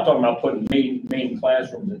 I'm not talking about putting main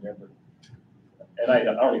classrooms in there, but, and I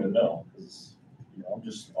don't even know, because, I'm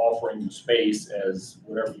just offering you space as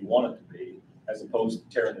whatever you want it to be, as opposed to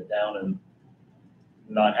tearing it down and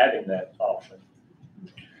not having that option.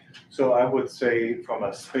 So I would say from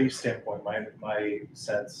a space standpoint, my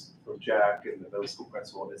sense from Jack and the middle school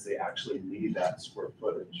principal is they actually need that square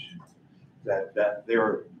footage. That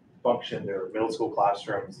their function, there are middle school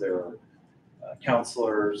classrooms, there are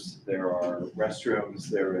counselors, there are restrooms,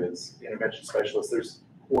 there is intervention specialists, there's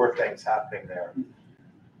core things happening there.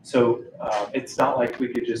 So it's not like we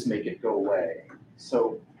could just make it go away.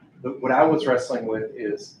 So what I was wrestling with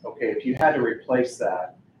is, okay, if you had to replace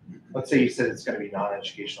that, let's say you said it's going to be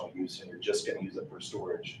non-educational use and you're just going to use it for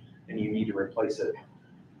storage and you need to replace it,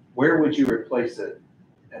 where would you replace it?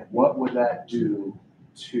 And what would that do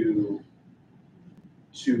to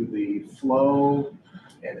the flow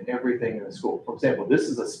and everything in the school? For example, this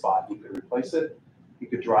is a spot you could replace it. You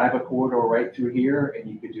could drive a corridor right through here and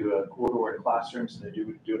you could do a corridor in classrooms and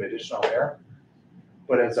do an additional there.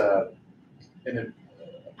 But as a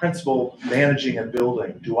principal managing a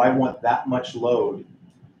building, do I want that much load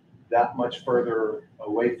that much further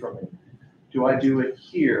away from me? Do I do it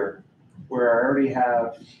here where I already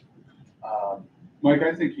have Mike,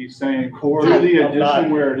 I think he's saying core to the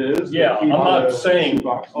addition where it is. Yeah, I'm not saying,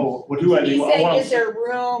 what do I do? He's saying, is there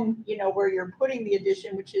room, where you're putting the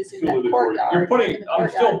addition, which is in that courtyard? I'm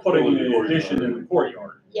still putting the addition in the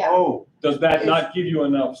courtyard. Yeah. Oh. Does that not give you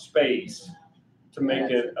enough space to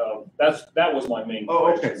make it, that was my main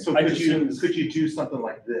question. Okay, so could you do something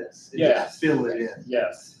like this? And Yes. just fill it in?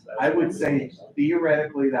 Yes. I would say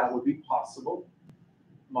theoretically that would be possible.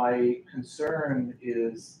 My concern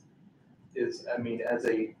is, I mean, as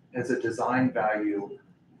a design value,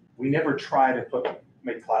 we never try to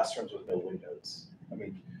make classrooms with no windows. I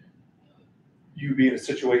mean, you'd be in a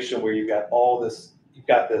situation where you've got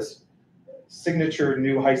this signature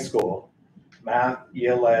new high school, math,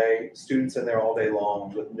 ELA, students in there all day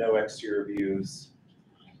long with no exterior views.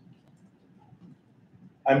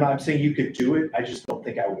 I'm not saying you could do it, I just don't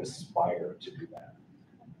think I would aspire to do that.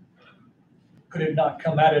 Could it not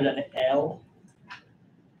come out at an L,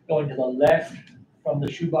 going to the left from the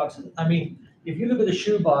shoeboxes? I mean, if you look at the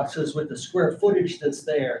shoeboxes with the square footage that's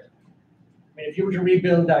there, I mean, if you were to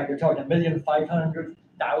rebuild that, you're talking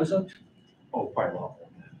 1,500,000. Oh, quite a lot.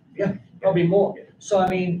 Yeah, probably more. So I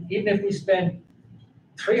mean, even if we spend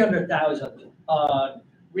 300,000 on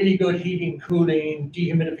really good heating, cooling,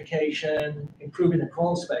 dehumidification, improving the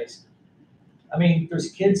crawl space, I mean,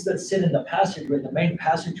 there's kids that sit in the passageway, the main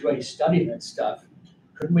passageway, studying and stuff.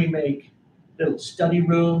 Couldn't we make little study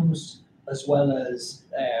rooms as well as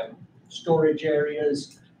storage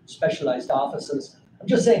areas, specialized offices? I'm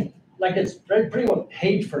just saying, like, it's pretty well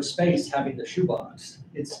paid for space having the shoebox.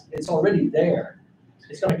 It's already there.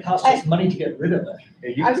 It's going to cost us money to get rid of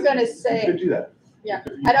it. I was going to say. You could do that. Yeah,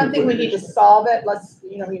 I don't think we need to solve it. Let's,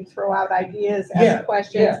 we can throw out ideas, Yeah, ask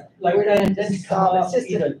questions. Yeah, like We're gonna then just come solve it. off It's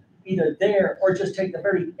just either there or just take the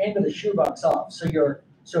very end of the shoebox off.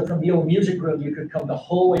 So from the old music room, you could come the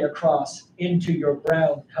whole way across into your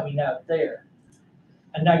ground coming out there.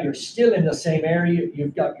 And now you're still in the same area,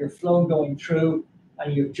 you've got your flow going through,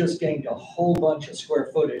 and you've just gained a whole bunch of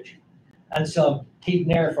square footage. And some heat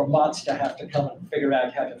and air for Mott's to have to come and figure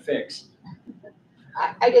out how to fix.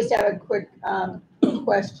 I just have a quick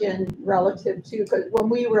question relative to, because when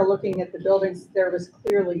we were looking at the buildings, there was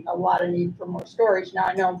clearly a lot of need for more storage. Now,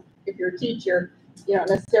 I know if you're a teacher, you don't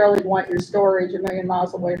necessarily want your storage a million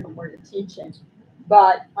miles away from where you're teaching.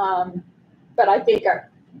 But I think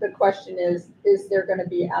the question is there going to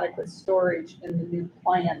be adequate storage in the new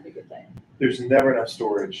plan, do you think? There's never enough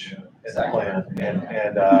storage in the plan,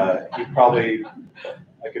 and I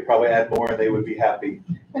could probably add more and they would be happy.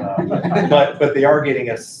 But they are getting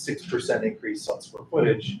a 6% increase on square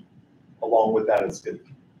footage. Along with that, it's going to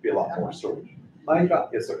be a lot more storage. Mike,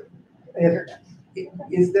 Yes, sir.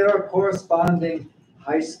 is there a corresponding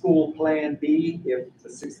high school plan B if the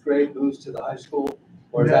 6th grade moves to the high school?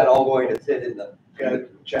 Or is that all going to fit in the?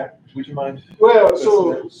 Jack, would you mind? Well,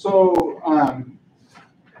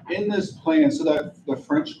 in this plan, so that the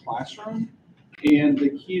French classroom and the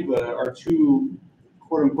Kiva are two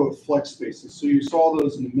quote unquote flex spaces. So you saw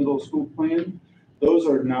those in the middle school plan. Those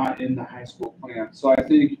are not in the high school plan. So I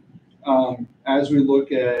think as we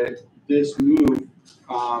look at this move,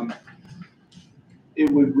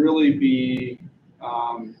 it would really be,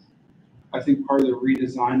 I think, part of the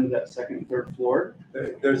redesign of that second and third floor.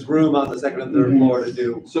 There's room on the second and third floor to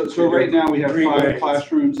do. So right now we have 3 5 grades.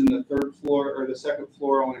 classrooms in the third floor, or the second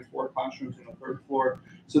floor, only 4 classrooms in the third floor.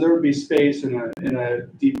 So there would be space in a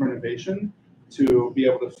deep renovation to be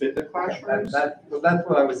able to fit the classrooms. That's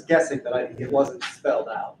what I was guessing, but it wasn't spelled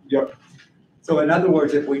out. Yep. So in other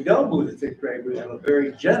words, if we don't move to 6th grade, we have a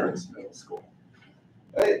very generous middle school.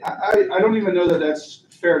 I don't even know that that's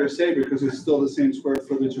fair to say because it's still the same square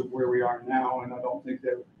footage of where we are now, and I don't think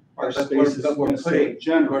that our But space is we're necessarily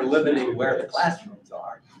generous. We're limiting where the classrooms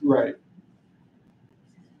are. Right.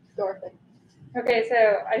 Dorothy? Okay,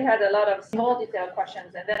 so I had a lot of small detailed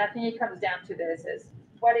questions, and then I think it comes down to this is,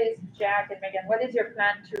 what is, Jack and Megan, what is your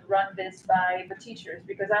plan to run this by the teachers?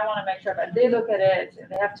 Because I want to make sure that they look at it and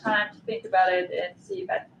they have time to think about it and see if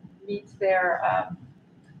that meets their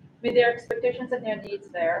expectations and their needs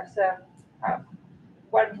there. So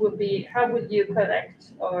how would you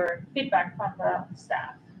collect or feedback from the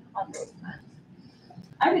staff on those plans?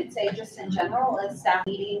 I would say just in general, a staff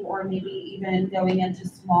meeting or maybe even going into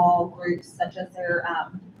small groups such as their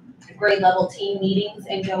grade level team meetings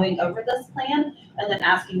and going over this plan and then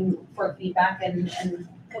asking for feedback and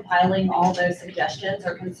compiling all those suggestions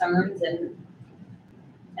or concerns and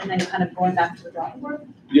then kind of going back to the drawing board.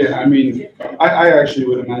 Yeah, I mean, I actually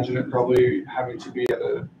would imagine it probably having to be at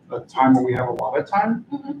a time where we have a lot of time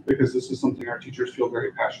because this is something our teachers feel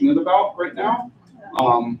very passionate about right now.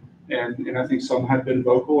 And I think some have been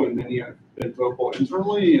vocal and many have been vocal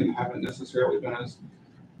internally and haven't necessarily been as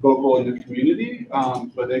vocal in the community,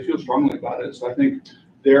 but they feel strongly about it. So I think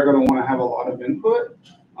they're going to want to have a lot of input.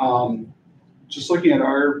 Just looking at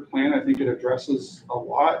our plan, I think it addresses a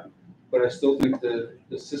lot, but I still think the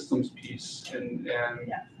systems piece and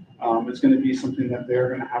it's going to be something that they're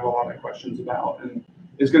going to have a lot of questions about and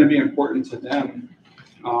is going to be important to them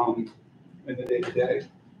in the day-to-day.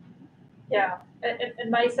 Yeah, and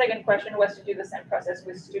my second question was to do the same process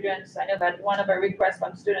with students. I know that one of our requests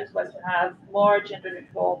from students was to have more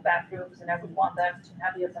gender-neutral bathrooms, and I would want them to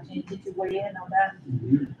have the opportunity to weigh in on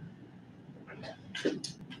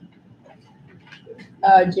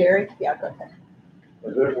that. Jerry? Yeah, go ahead.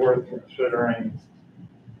 Is it worth considering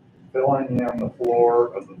filling in the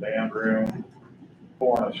floor of the band room,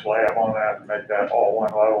 pouring a slab on that to make that all one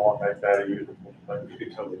level and make that a usable space? You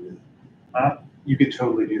could totally do that. Huh? You could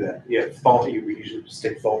totally do that. Yeah, foam, you usually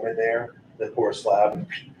stick foam in there, then pour a slab,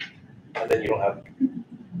 and then you don't have,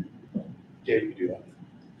 yeah, you can do that.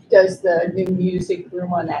 Does the new music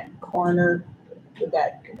room on that corner, would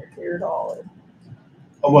that interfere at all?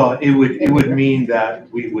 Oh, well, it would mean that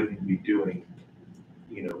we wouldn't be doing,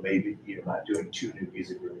 maybe, not doing 2 new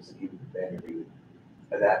music rooms and even then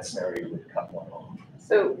in that scenario would cut one off.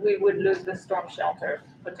 So we would lose the storm shelter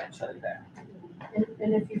potentially there.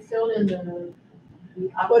 And if you filled in the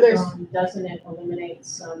Well, there's- octagon, doesn't it eliminate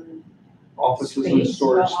some Offices and space,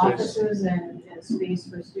 storage space. offices and space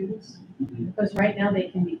for students? Because right now they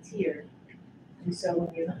can be tiered. And so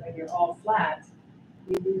when you're all flat,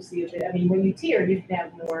 you lose when you tier, you can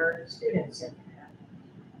have more students in there.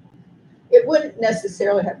 It wouldn't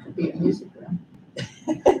necessarily have to be a music room.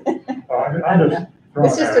 I'm just throwing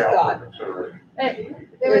It's just that a out thought. for consideration. Hey,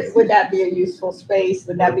 there was, Would that be a useful space?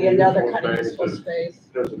 Would that be another kind of Useful useful space?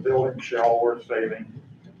 Does the building shell worth saving?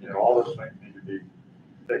 You know, all those things need to be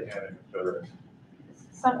taken into consideration.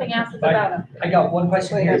 something else about them. I got one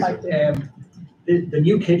question Wait, here. I'd like to- The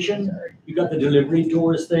new kitchen, you got the delivery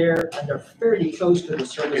doors there, and they're fairly close to the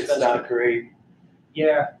service. It's not great,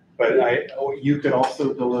 Yeah, but you can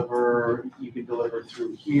also deliver, you can deliver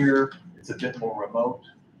through here. It's a bit more remote.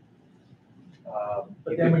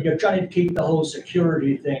 but then when you're trying to keep the whole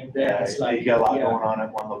security thing there, Yeah, it's like. you got a lot yeah. going on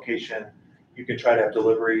at one location. You can try to have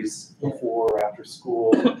deliveries before or after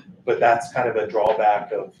school, but that's kind of a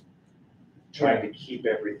drawback of trying to keep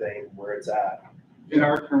everything where it's at. In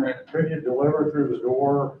our current, Could you deliver through the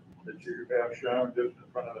door that you have shown just in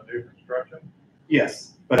front of the new construction?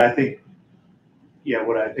 Yes, but I think, yeah,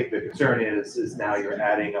 what I think the concern is now you're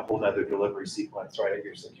adding a whole nother delivery sequence, right, at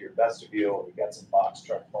your secure vestibule. You got some box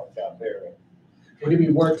truck parked out there. Would it be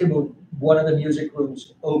worth to move one of the music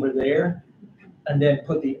rooms over there and then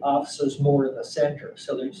put the offices more in the center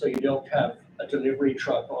so you don't have a delivery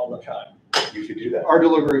truck all the time? You could do that. our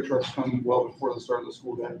delivery trucks come well before the start of the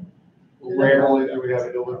school day. Rarely do we have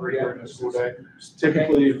a delivery during the school day.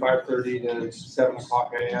 Typically 5:30 to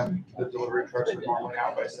 7:00 a.m. The delivery trucks are normally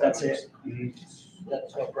out by 7. That's it. Mhm.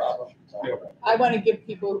 That's no problem. I want to give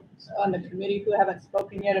people on the committee who haven't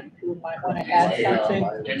spoken yet, who might want to add something.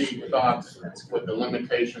 Any thoughts with the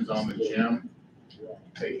limitations on the gym,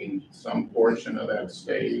 taking some portion of that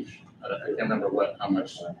stage? I can't remember how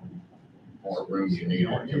much more room you need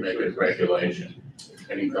to make it regulation.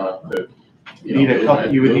 Any thought that, You need a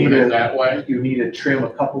couple, you would need moving it that way? you need to trim a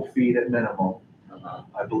couple feet at minimum. Uh-huh.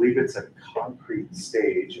 I believe it's a concrete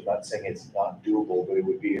stage. I'm not saying it's not doable, but it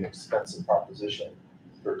would be an expensive proposition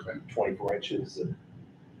for 24 inches. And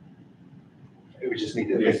it would just need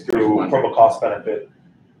to think through from a cost benefit,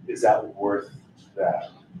 is that worth that?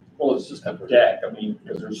 Well, it's just a deck, I mean,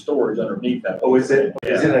 because there's storage underneath that. Oh, is it?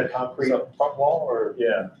 Is Yeah. it a concrete front wall or?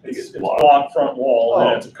 Yeah, it's block front wall,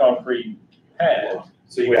 and it's a concrete pad.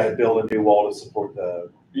 So you gotta build a new wall to support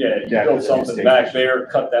the. Yeah, you deck build with the something stage. back there,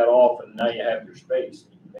 cut that off, and now you have your space,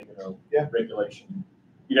 you can make it Yeah. a regulation.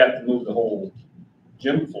 You'd have to move the whole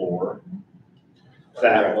gym floor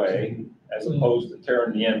that way, as opposed to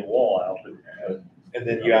tearing the end wall out, but. And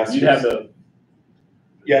then you ask. You'd have to,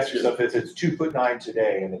 You ask yourself, if it's 2'9"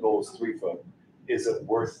 today and the goal is 3 foot, is it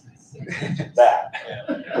worth that?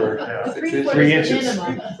 For 3 foot 3 is the inches?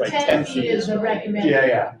 minimum, Right, 10 10 feet feet. is the recommended.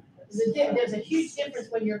 Yeah. There's a huge difference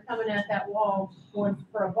when you're coming at that wall going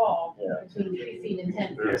for a ball, between 3 feet and 10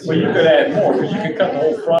 feet. well, you could add more, because you can cut the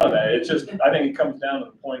whole front of that, it's just, I think it comes down to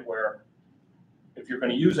the point where if you're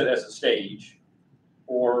gonna use it as a stage,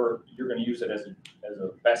 or you're gonna use it as a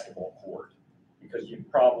basketball court, because you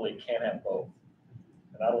probably can't have both.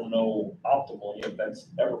 And I don't know optimally if that's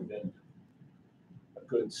ever been a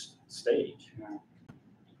good stage.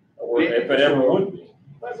 Or if it ever would be.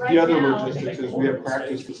 But right The other now- logistics is we have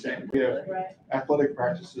practice the same, we have Right. athletic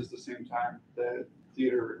practices the same time that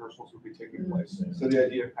theater rehearsals will be taking place. So the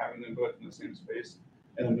idea of having them both in the same space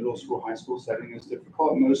in a middle school, high school setting is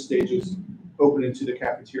difficult. Most stages open into the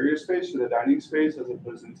cafeteria space or the dining space as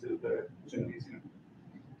opposed into the gymnasium.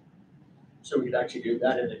 So we'd actually do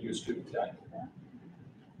that in the new student dining.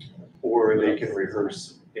 Or they can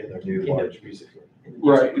rehearse in their new large music room.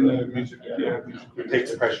 Right, in the music, yeah. It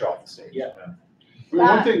takes the pressure off the stage. Yeah. I mean,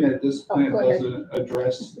 one thing that this Oh, plan go ahead. doesn't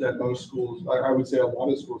address that most schools, I would say a lot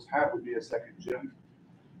of schools have, would be a second gym.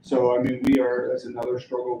 So, I mean, that's another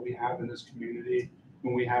struggle we have in this community.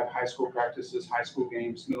 When we have high school practices, high school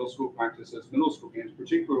games, middle school practices, middle school games,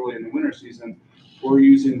 particularly in the winter season, we're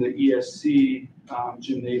using the ESC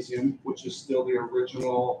gymnasium, which is still the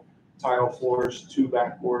original tile floors, 2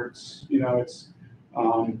 backboards. You know, it's,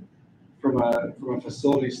 from a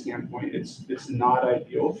facility standpoint, it's not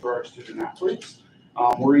ideal for our student athletes.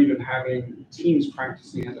 We're even having teams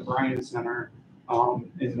practicing at the Bryan Center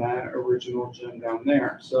in that original gym down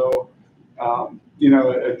there. So, you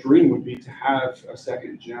know, a dream would be to have a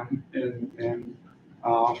second gym, and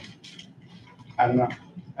I don't know.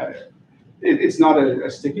 It's not a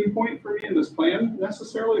sticking point for me in this plan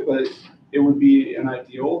necessarily, but it would be an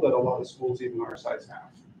ideal that a lot of schools, even our size, have.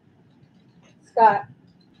 Scott,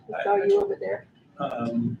 I saw you over there.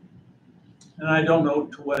 And I don't know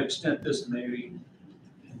to what extent this may in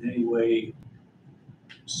any way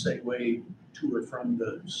segue to or from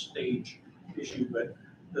the stage issue, but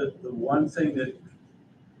the one thing that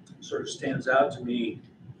sort of stands out to me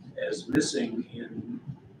as missing in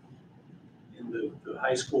the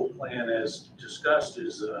high school plan as discussed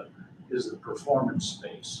is the performance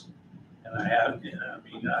space.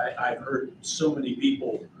 And I've heard so many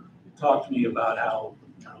people talked to me about how,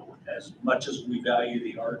 as much as we value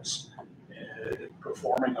the arts,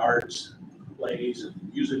 performing arts, plays and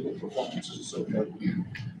musical performances and so forth, we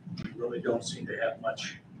really don't seem to have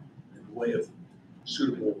much in the way of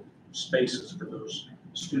suitable spaces for those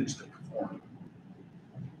students to perform.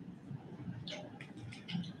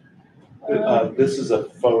 This is a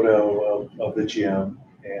photo of the gym,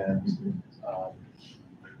 and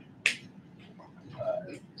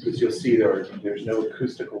as you'll see, there's no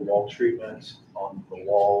acoustical wall treatment on the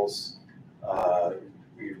walls.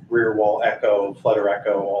 Rear wall echo, flutter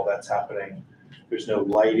echo, all that's happening. There's no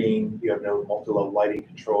lighting. You have no multi-level lighting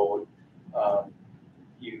control.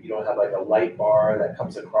 You don't have like a light bar that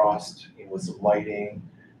comes across with some lighting.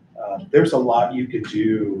 There's a lot you could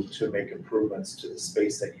do to make improvements to the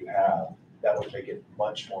space that you have that would make it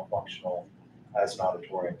much more functional as an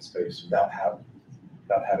auditorium space without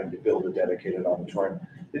having to build a dedicated auditorium.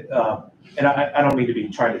 And I don't mean to be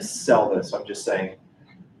trying to sell this. I'm just saying,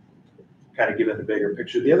 kind of giving the bigger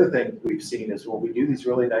picture. The other thing we've seen is when we do these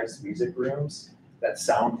really nice music rooms that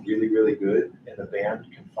sound really, really good, and the band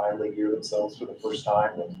can finally hear themselves for the first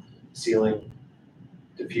time with ceiling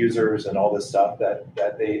diffusers and all this stuff,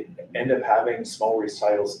 that they end up having small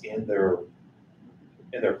recitals in their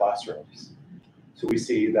classrooms. So we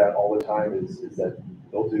see that all the time is that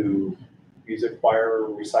they'll do music choir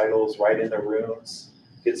recitals right in their rooms,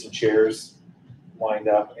 get some chairs lined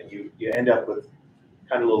up, and you end up with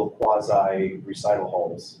kind of little quasi recital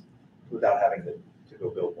halls without having to go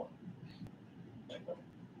build one.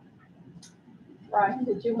 Ryan,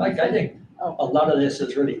 did you? Like, I think a lot of this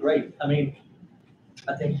is really great. I mean,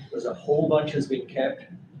 I think there's a whole bunch has been kept.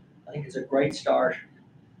 I think it's a great start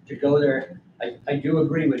to go there. I do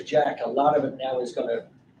agree with Jack. A lot of it now is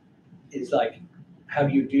like, how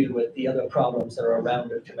do you deal with the other problems that are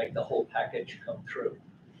around it to make the whole package come through?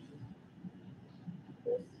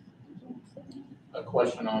 A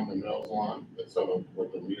question on the Mills lawn, so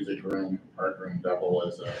with the music room, art room double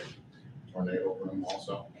as a tornado room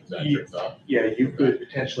also? Is that your thought? Yeah, you could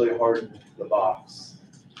potentially harden the box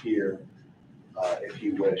here if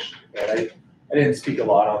you wish. And I didn't speak a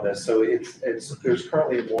lot on this, so there's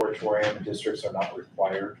currently a moratorium, and districts are not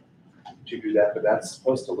required to do that, but that's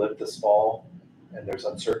supposed to lift this fall, and there's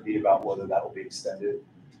uncertainty about whether that will be extended.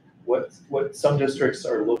 What some districts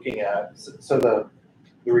are looking at, so the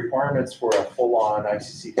requirements for a full-on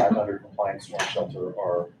ICC 500 compliant storm shelter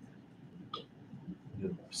are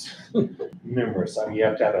numerous. I mean, you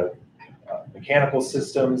have to have mechanical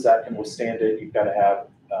systems that can withstand it. You've got to have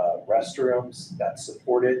restrooms that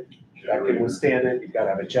support it, that can withstand it. You've got to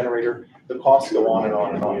have a generator. The costs go on and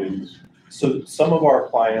on and on. So some of our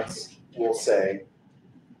clients will say,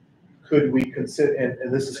 could we consider,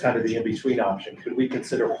 and this is kind of the in-between option, could we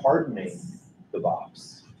consider hardening the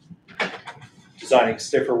box? Designing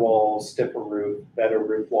stiffer walls, stiffer roof, better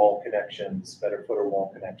roof wall connections, better footer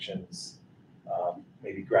wall connections,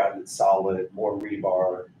 maybe grounded solid, more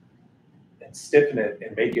rebar, and stiffen it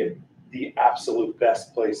and make it the absolute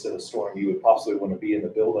best place in a storm you would possibly want to be in the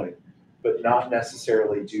building, but not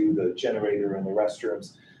necessarily do the generator and the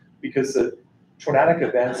restrooms, because the tornadic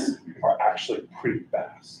events are actually pretty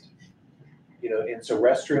fast. And so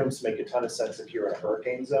restrooms make a ton of sense if you're in a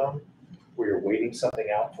hurricane zone where you're waiting something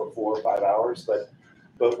out for 4 or 5 hours,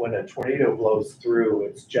 but when a tornado blows through,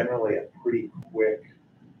 it's generally a pretty quick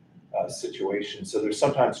situation. So there's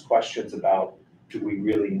sometimes questions about, do we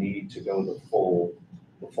really need to go the full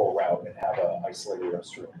route and have an isolated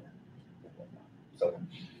restroom?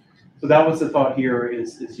 So that was the thought here,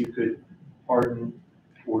 is you could harden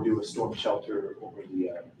or do a storm shelter over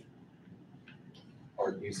the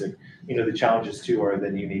art music. The challenges too are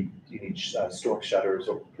then you need storm shutters,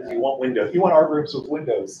 or because you want windows. You want art rooms with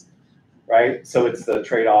windows, right? So it's the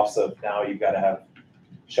trade-offs of now you've got to have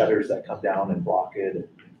shutters that come down and block it.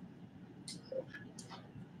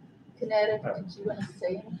 Kinetic, did you want to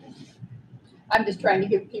say anything? I'm just trying to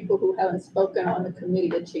give people who haven't spoken on the committee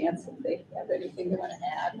a chance if they have anything they want to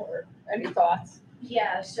add or any thoughts.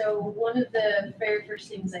 Yeah, so one of the very first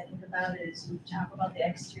things I think about is we talk about the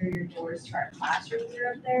exterior doors to our classrooms that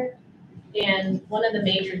are up there. And one of the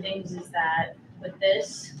major things is that with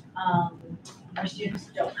this, our students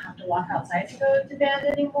don't have to walk outside to go to band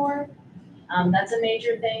anymore. That's a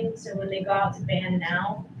major thing. So when they go out to band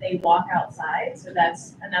now, they walk outside. So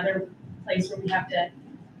that's another place where we have to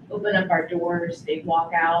open up our doors. They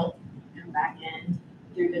walk out, come back in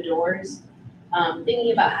through the doors.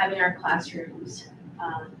 Thinking about having our classrooms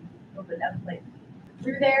opened up like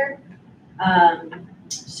through there.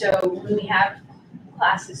 So when we have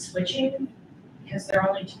classes switching, because there are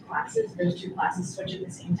only 2 classes, those 2 classes switch at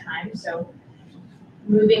the same time. So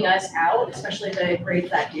moving us out, especially the grades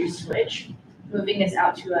that do switch, moving us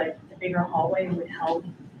out to a bigger hallway would help,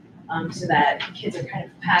 so that kids are kind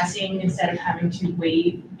of passing instead of having to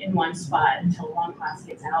wait in one spot until one class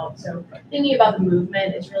gets out. So thinking about the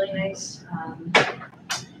movement is really nice.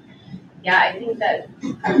 Yeah, I think that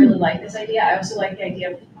I really like this idea. I also like the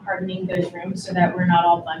idea of hardening those rooms so that we're not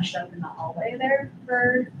all bunched up in the hallway there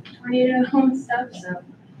for tornado and stuff. So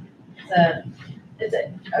it's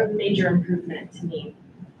a major improvement to me.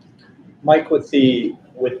 Mike,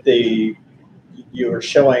 you were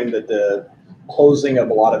showing that the closing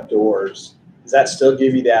of a lot of doors, does that still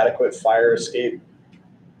give you the adequate fire escape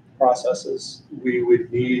processes? We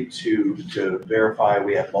would need to verify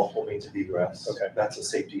we have multiple means of egress. Okay. That's a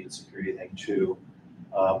safety and security thing too.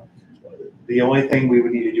 The only thing we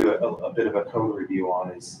would need to do a bit of a code review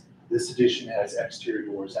on is this edition has exterior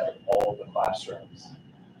doors out of all of the classrooms.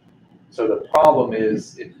 So the problem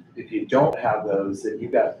is if you don't have those, then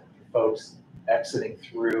you've got folks exiting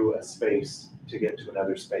through a space to get to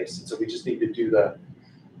another space. And so we just need to do the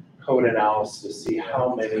code analysis to see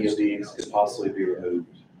how many of these could possibly be removed.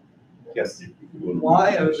 Yes.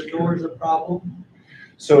 Why are the doors a problem?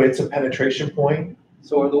 So it's a penetration point.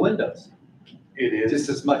 So are the windows. It is. Just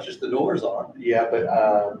as much as the doors are. Yeah, but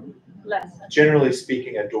Less. generally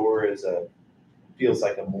speaking, a door feels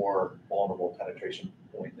like a more vulnerable penetration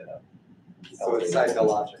point than a. So it's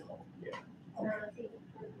psychological. Yeah.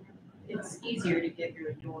 It's easier to get through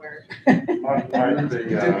a door.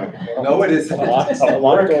 No, it isn't. A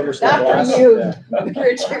locked door versus Not glass. for you, Yeah.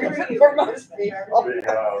 Richard, for most people.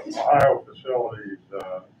 The Ohio Facilities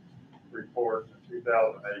report in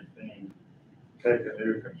 2018 take a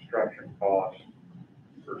new construction cost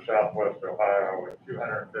for Southwest Ohio at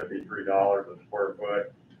 $253 a square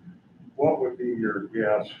foot. What would be your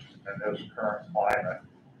guess in this current climate?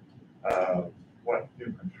 What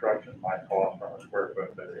new construction might cost on a square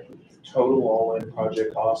foot basis? Total all-in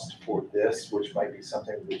project cost for this, which might be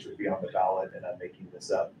something which would be on the ballot, and I'm making this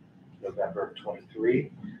up, November of '23.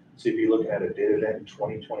 So if you're looking at a bid event in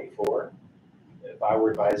 2024, if I were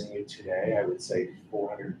advising you today, I would say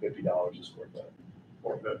 $450 a square foot.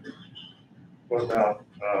 $450. What about,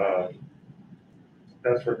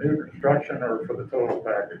 that's for new construction or for the total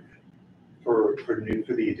package? For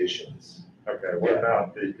the additions. Okay, what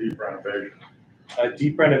about the deep renovation?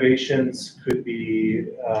 Deep renovations could be,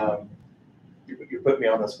 you put me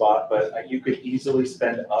on the spot, but you could easily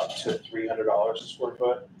spend up to $300 a square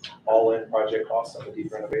foot, all in project costs on the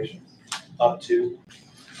deep renovations, up to.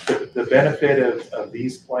 The benefit of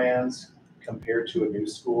these plans compared to a new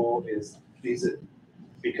school is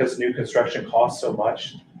because new construction costs so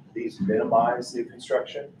much, these minimize new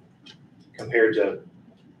construction compared to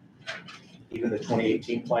even the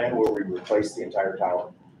 2018 plan where we replaced the entire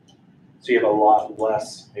tower. So you have a lot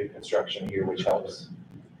less new construction here, which helps.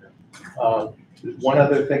 One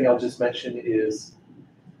other thing I'll just mention is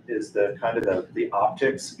the kind of the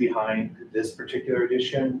optics behind this particular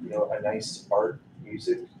edition. You know, a nice art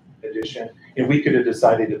music edition. And we could have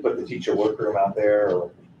decided to put the teacher workroom out there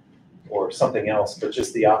or something else, but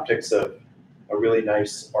just the optics of a really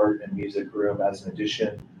nice art and music room as an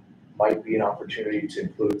addition might be an opportunity to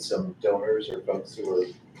include some donors or folks who are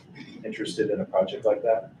interested in a project like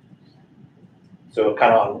that. So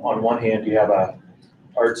kind of on one hand, you have a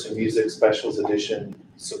arts and music specials edition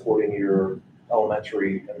supporting your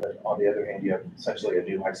elementary, and then on the other hand, you have essentially a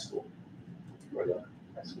new high school for the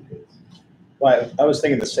high school kids. Well, I was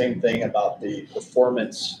thinking the same thing about the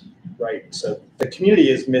performance, right? So the community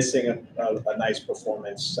is missing a nice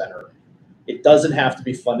performance center. It doesn't have to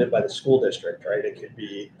be funded by the school district, right? It could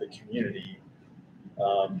be the community.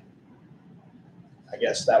 I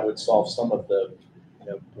guess that would solve some of the,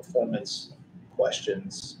 performance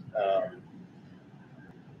questions.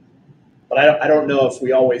 But I don't know if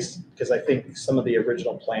we always, because I think some of the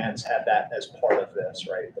original plans had that as part of this,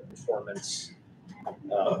 right? The performance,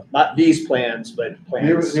 not these plans, but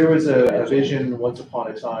plans. There was a vision once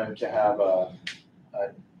upon a time to have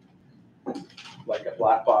like a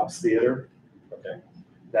black box theater. Okay.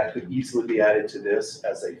 That could easily be added to this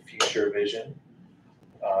as a future vision.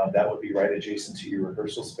 That would be right adjacent to your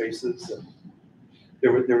rehearsal spaces. And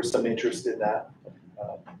there was some interest in that.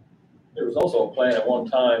 There was also a plan at one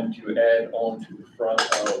time to add on to the front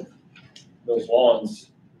of those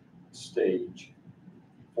lawns stage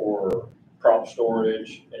for prop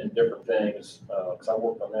storage and different things. Because I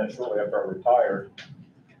worked on that shortly after I retired.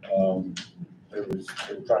 They were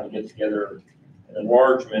trying to get together an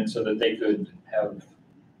enlargement so that they could have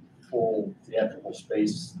full theatrical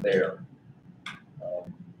space there. But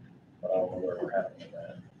I don't know where happened with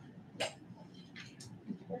that.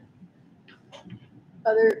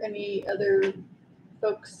 Any other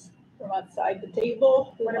folks from outside the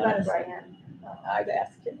table? who What wanna about a try? stand? I've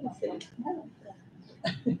asked him, he said,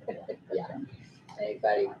 yeah.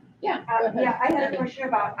 Anybody? Yeah, go ahead. Yeah, I had a question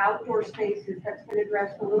about outdoor spaces. That's been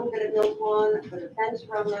addressed a little bit at Mills Lawn, with the fence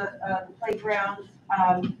around the playground,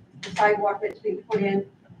 the sidewalk that's being put in.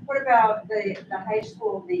 What about the high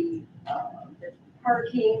school, the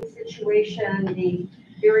parking situation, the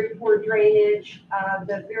very poor drainage,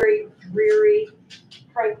 the very dreary,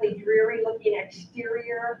 frankly dreary looking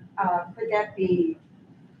exterior? Could that be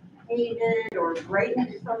painted or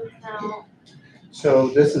brightened somehow? So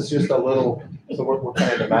this is just a little, so we're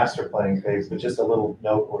kind of in the master planning phase, but just a little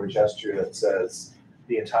note or a gesture that says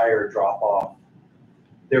the entire drop off,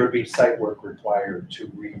 there would be site work required to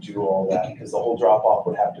redo all that because the whole drop off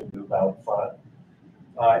would have to move out front.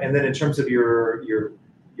 And then in terms of your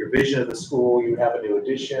vision of the school, you would have a new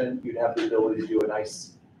addition, you'd have the ability to do a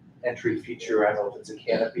nice entry feature. I don't know if it's a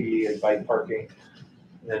canopy and bike parking.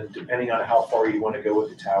 And then depending on how far you want to go with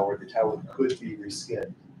the tower could be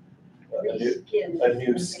reskinned. A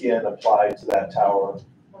new skin applied to that tower.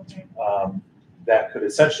 Okay. That could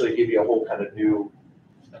essentially give you a whole kind of new,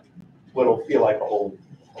 what'll feel like a whole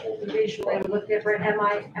new. Visually look different. And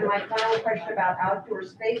my final question about outdoor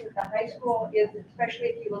space at the high school is, especially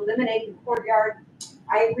if you eliminate the courtyard,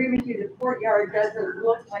 I agree with you, the courtyard doesn't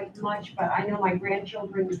look like much, but I know my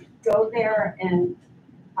grandchildren go there and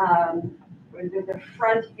the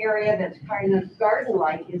front area that's kind of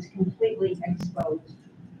garden-like is completely exposed.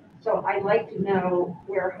 So I'd like to know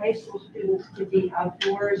where high school students could be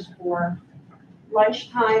outdoors for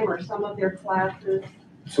lunchtime or some of their classes.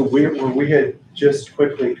 So where we had just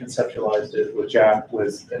quickly conceptualized it with Jack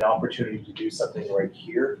was an opportunity to do something right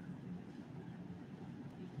here.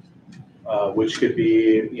 Which could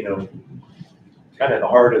be, you know, kind of in the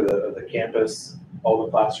heart of the campus. All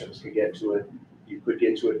the classrooms could get to it. You could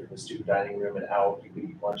get to it from the student dining room and out. You could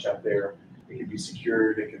eat lunch up there. It could be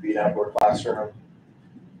secured. It could be an outdoor classroom.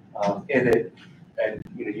 And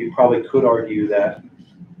you know, you probably could argue that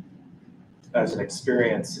as an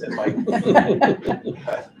experience, it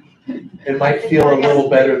might feel a little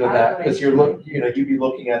better than that because you'd be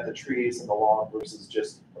looking at the trees and the lawn versus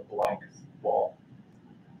just a blank wall.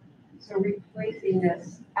 So replacing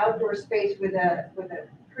this outdoor space with a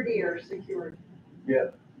prettier secured.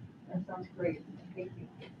 Yeah. That sounds great. Thank you.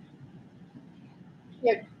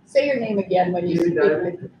 Yeah, say your name again when you speak.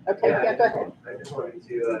 Okay, yeah, go ahead. I just wanted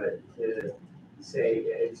to say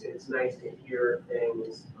it's nice to hear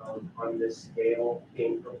things on this scale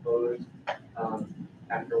being proposed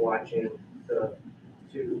after watching the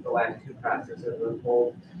last two processes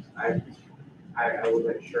unfold. I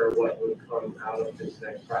wasn't sure what would come out of this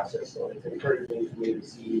next process, so it's encouraging to me to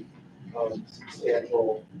see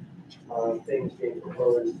substantial things being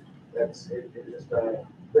proposed. It just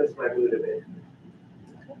lifts my mood a bit.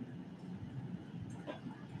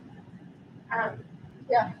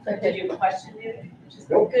 Yeah. Did you have a question, dude? Just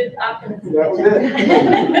good optimism. That was it.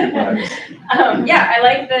 Yeah, I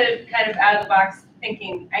like the kind of out of the box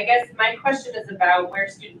thinking. I guess my question is about where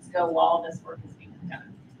students go while all this work is being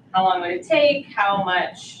done. How long would it take? How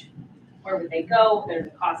much? Where would they go? There's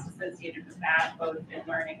a cost associated with that, both in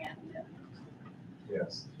learning and.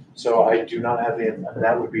 Yes. So I do not have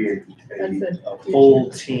that would be a full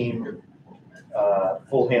team,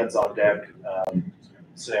 full hands on deck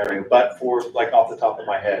scenario. But for like off the top of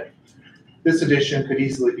my head, this addition could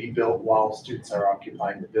easily be built while students are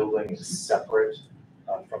occupying the building. It's separate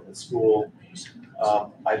from the school.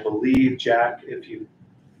 I believe Jack, if you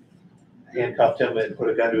handcuffed him and put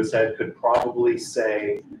a gun to his head, could probably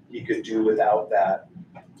say he could do without that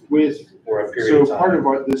for a period of time. So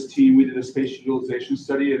part of this team, we did a space utilization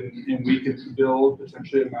study and we could build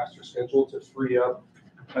potentially a master schedule to free up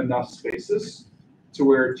enough spaces to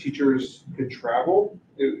where teachers could travel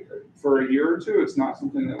for a year or two. It's not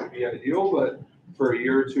something that would be ideal, but for a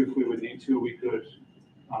year or two, if we would need to, we could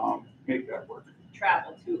make that work.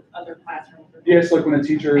 Travel to other classrooms. Yes, like when a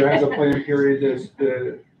teacher has a plan period, there's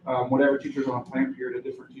whatever teacher's on a plan period, a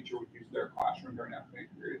different teacher would use their classroom during that plan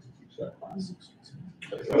period to teach that class.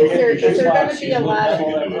 Is there gonna be a lot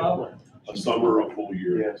of? A summer, a full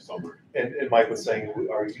year, Yeah. summer. And Mike was saying,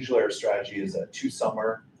 usually our strategy is a 2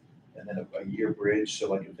 summer and then a year bridge. So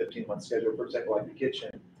like a 15-month schedule, for example, like the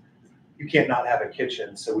kitchen. You can't not have a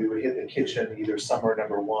kitchen. So we would hit the kitchen either summer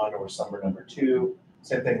number 1 or summer number 2.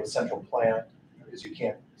 Same thing with central plant, because you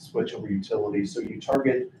can't switch over utilities. So you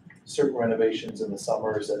target certain renovations in the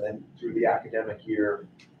summers, and then through the academic year,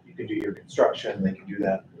 you can do your construction. They can do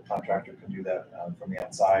that. The contractor can do that from the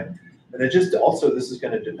outside. And then just also, this is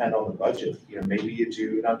going to depend on the budget. You know, maybe you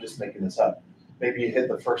do, and I'm just making this up, maybe you hit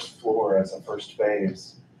the first floor as a first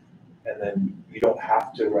phase, And then you don't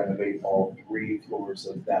have to renovate all 3 floors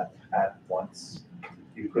of that at once.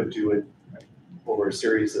 You could do it over a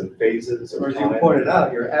series of phases Or or as you time. pointed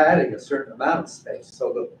out, you're adding a certain amount of space,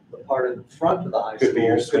 so the part in the front of the high Could be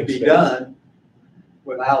your school could be swing space. done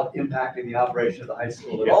without impacting the operation of the high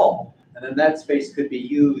school at all. And then that space could be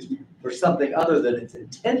used for something other than its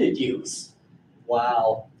intended use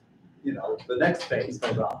while, the next phase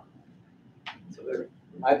goes on. So there,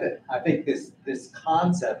 I think this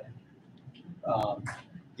concept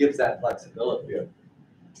gives that flexibility.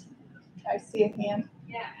 I see a hand.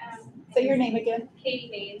 Yeah, Say your name again. Katie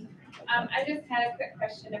Mays. I just had a quick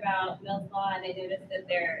question about Mills Law, and I noticed that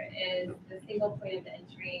there is the single point of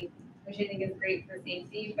entry, which I think is great for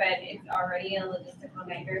safety, but it's already a logistical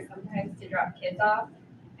nightmare sometimes to drop kids off.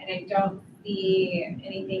 And I don't see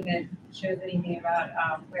anything that shows anything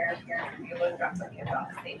about where parents can be able to drop their kids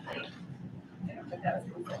off safely. I don't think that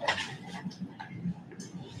was considered.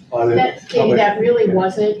 Katie, that really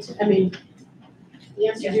wasn't, I mean, the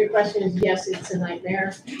answer to your question is yes, it's a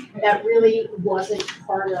nightmare. That really wasn't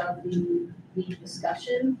part of the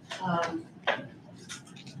discussion.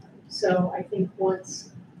 So I think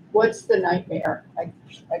What's the nightmare? I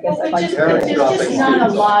guess well, I'd like to. there's just not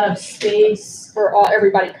a lot of space for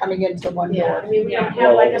everybody coming into one Yeah, door. I mean, we don't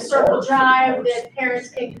have like a circle drive that parents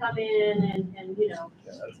can come in and,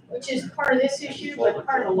 which is part of this issue, but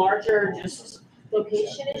part of the larger just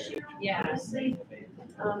location issue. Yeah. Honestly.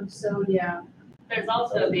 So, yeah. There's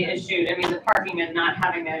also the issue, I mean, the parking and not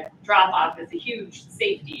having a drop off is a huge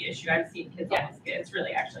safety issue. I've seen kids almost get, it's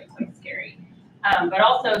really actually quite scary. But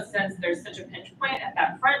also since there's such a pinch point at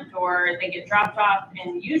that front door, they get dropped off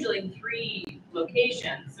in usually 3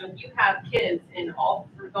 locations. So if you have kids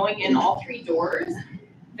going in all 3 doors,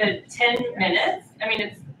 the 10 minutes, I mean,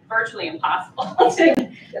 it's virtually impossible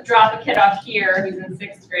to drop a kid off here who's in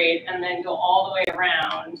 6th grade and then go all the way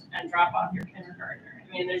around and drop off your kindergartner.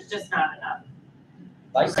 I mean, there's just not enough.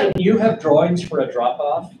 Like, did you have drawings for a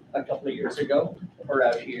drop-off a couple of years ago, or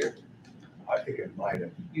out here? I think it might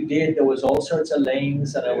have. You did, there was all sorts of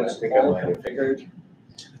lanes and it was all configured.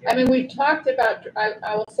 I mean, we've talked about,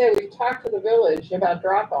 I will say, we've talked to the village about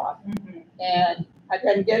drop-off. And I've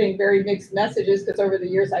been getting very mixed messages because over the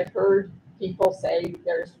years I've heard people say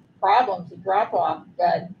there's problems with drop-off,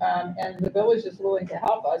 but, and the village is willing to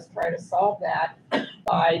help us try to solve that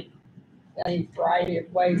by any variety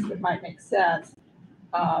of ways that might make sense.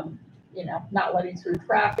 Not letting through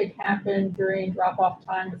traffic happen during drop-off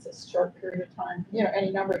time, it's a short period of time,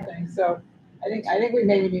 any number of things. So I think we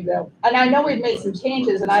maybe need to, and I know we've made some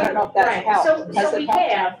changes and I don't know if that's Right, helped. so we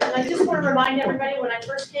have, and I just want to remind everybody, when I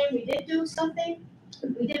first came, we did do something.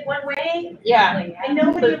 We did one way. Yeah. And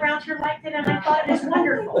nobody around here liked it, and I thought it was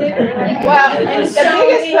wonderful. Well, and the so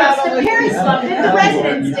biggest problem the parents was- loved it, the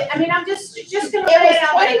residents did, I mean, I'm just gonna It lay was it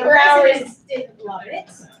out there, the 24 hours. residents didn't love it.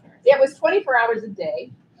 It was 24 hours a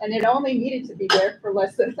day and it only needed to be there for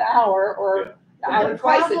less than an hour or an hour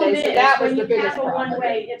twice a day. So that was the biggest When you have a problem.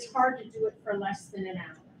 one-way, it's hard to do it for less than an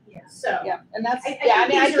hour. Yeah. So. Yeah, and that's, I I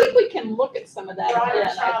mean, I these are think we can look at some of that broader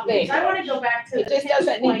again, I topics. think. I wanna go back to It the just pinch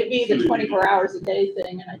doesn't need to be the point. 24 hours a day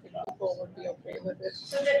thing, and I think people would be okay with it.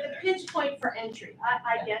 So the pinch point for entry,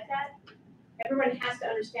 I get that. Everyone has to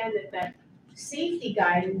understand that safety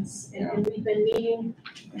guidance, and we've been meeting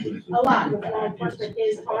a lot with law enforcement,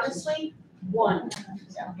 is honestly 1.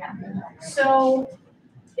 So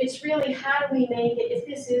it's really, how do we make it, if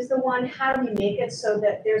this is the one, how do we make it so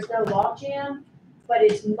that there's no logjam? But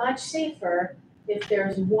it's much safer if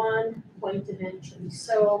there's one point of entry.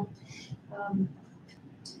 So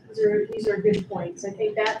these are good points. I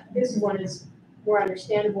think that this one is more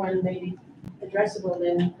understandable and maybe addressable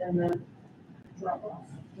than the drop off.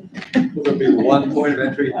 Will there be one point of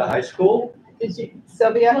entry at the high school? Did you,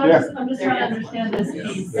 Sylvia? Well, I'm just trying to understand this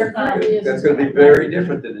piece. That's gonna be very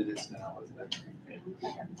different than it is now, isn't it?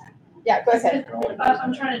 Yeah, go ahead.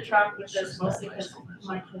 I'm trying to track with this mostly because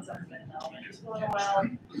my kids haven't been in elementary school in a while,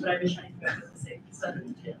 but I've been trying to go to the safety stuff.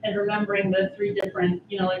 And remembering the 3 different,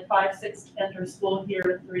 like 5, 6 enter school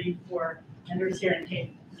here, 3, 4 enters here, and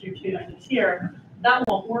K-2 enters here. That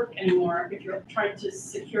won't work anymore if you're trying to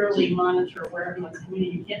securely monitor where everyone's coming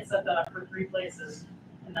in. You can't set that up for 3 places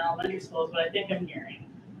in the elementary schools, but I think I'm hearing.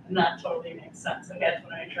 And that totally makes sense. Okay, I just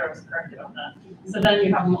want to make sure I was correct about that. So then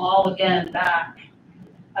you have them all again back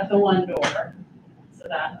at the one door. So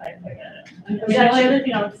that I get it. I mean, the only other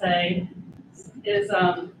thing I would say is,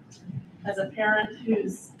 as a parent who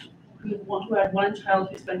had one child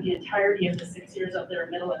who spent the entirety of the 6 years of their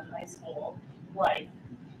middle and high school life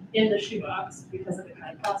in the shoebox because of the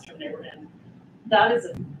kind of classroom they were in, it's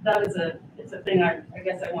a thing I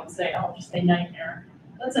guess I won't say, I'll just say nightmare.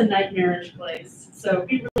 that's a nightmarish place. So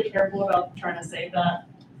be really careful about trying to save that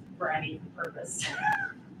for any purpose.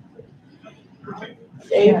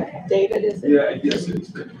 David, is it? Yeah, yes, it's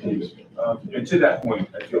good. And to that point,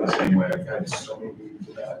 I feel the same way. I've had so many meetings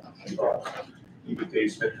with that. Even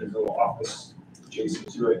Dave Smith has a little office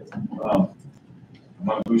adjacent to it. I'm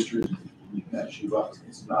on boosters, you can actually go,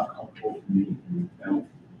 it's not comfortable for me. And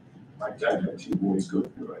my dad had 2 boys go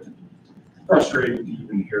through it. Frustrating to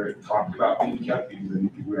even hear it talked about being kept because I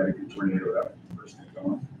think if we had a good tornado, that was the first thing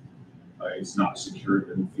going. It's not secure, it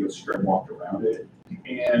doesn't feel secure, I walked around it.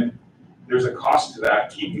 And there's a cost to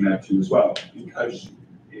that, keeping that too as well, because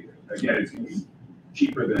again, it's gonna be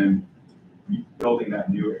cheaper than building that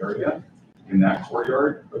new area in that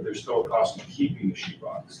courtyard, but there's still a cost of keeping the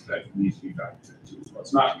shoebox that needs to be factored into as well.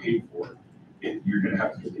 It's not paid for. You're gonna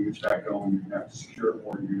have to get the HVAC going, you're gonna have to secure it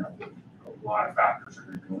more, you're gonna have to, a lot of factors are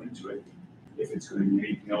gonna go into it if it's gonna be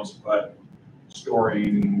anything else but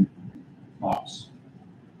storing mops.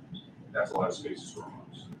 That's a lot of space to store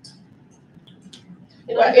mops.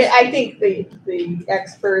 Well, I think the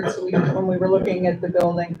experts, when we were looking at the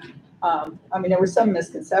building, I mean, there were some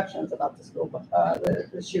misconceptions about the school,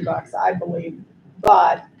 the shoebox, I believe.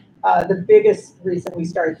 But the biggest reason we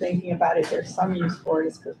started thinking about it, there's some use for it,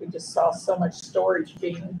 is because we just saw so much storage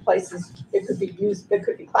being in places it could be used, it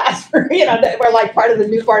could be classroom, that were like part of the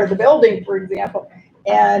new part of the building, for example.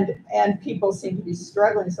 And people seem to be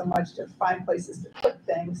struggling so much to find places to put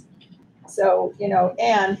things. So,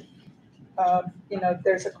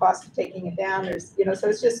 there's a cost of taking it down. There's, so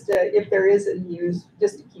it's just, if there is a use,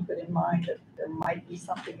 just to keep it in mind that there might be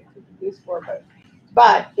something it could be used for,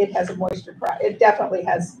 but it has a moisture problem. It definitely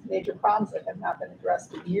has major problems that have not been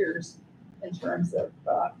addressed in years in terms of,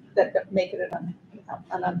 that make it an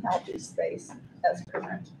unhealthy space as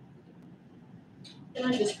current. Can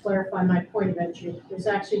I just clarify my point of entry? There's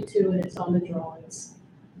actually 2 and it's on the drawings.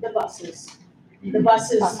 The buses. The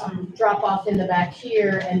buses drop off in the back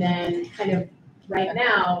here and then kind of right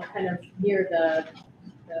now, kind of near the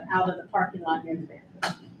out of the parking lot near the van.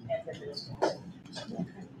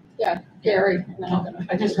 Yeah, Gary.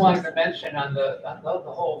 I just wanted to mention on the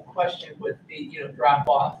whole question with the, drop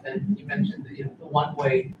off, and you mentioned the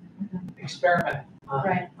one-way experiment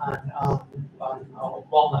on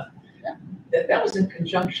Walnut. Yeah. That was in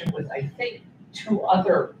conjunction with, I think, 2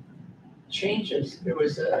 other changes. There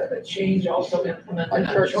was a change also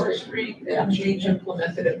implemented on Short Street, and a change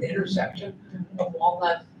implemented at the intersection of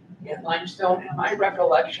Walnut and Limestone. And my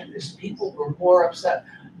recollection is people were more upset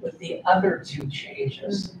with the other 2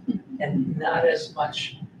 changes and not as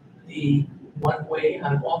much the one way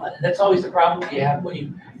on Walnut. And that's always the problem you have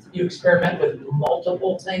when you experiment with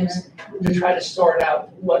multiple things to try to sort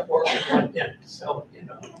out what works and what didn't. So,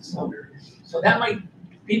 so that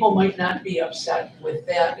people might not be upset with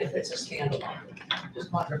that if it's a standalone.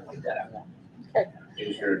 Just wanted to point that out. Okay.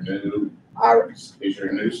 Is your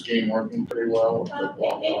new scheme working pretty well?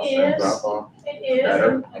 It is. It is.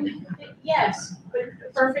 Better? Yes,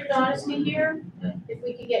 but perfect honesty here, if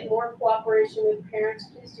we could get more cooperation with parents,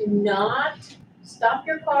 please do not stop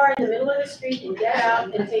your car in the middle of the street and get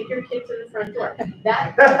out and take your kid to the front door.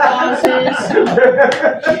 That causes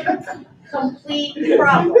complete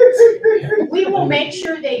problems. We will make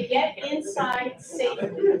sure they get inside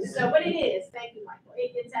safely. So, but it is, thank you, Michael.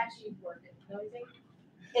 It's actually working, don't you think?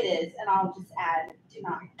 It is, and I'll just add, do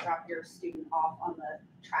not drop your student off on the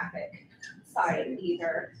traffic side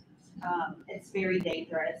either. It's very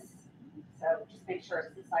dangerous, so just make sure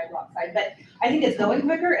it's the sidewalk side. But I think it's going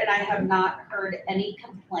quicker, and I have not heard any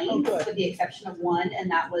complaints, with the exception of one, and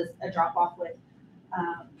that was a drop off with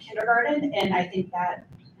kindergarten. And I think that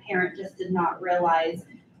parent just did not realize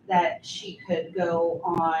that she could go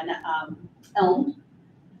on Elm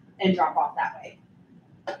and drop off that way.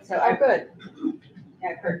 So Oh, good. Yeah,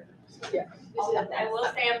 I've heard. Yeah. I will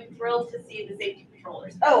say I'm thrilled to see the safety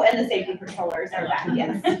patrollers. Oh, and the safety patrollers are back,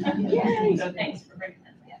 yes. Yay. So thanks for bringing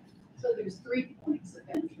that. Yeah. So there's 3 points of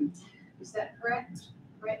entry. Is that correct?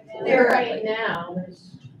 Right now? There- Right now,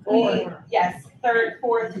 there's 4. Yes, 3rd,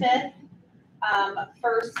 4th, 5th,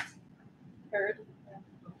 first,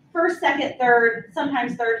 2nd, 3rd,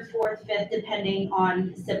 sometimes 3rd, 4th, 5th, depending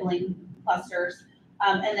on sibling clusters.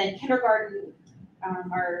 And then kindergarten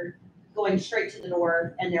are going straight to the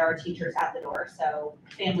door, and there are teachers at the door. So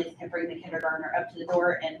families can bring the kindergartner up to the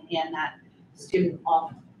door and hand that student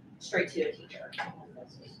off straight to a teacher.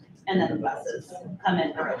 And then the buses come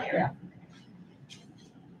in earlier.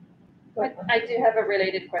 I do have a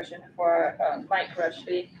related question for Mike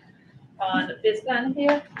Rushley on this plan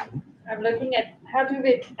here. I'm looking at how do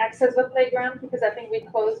we access the playground, because I think we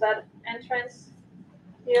closed that entrance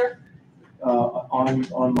here.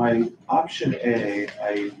 On my option A,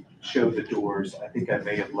 I showed the doors. I think I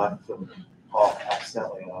may have left them off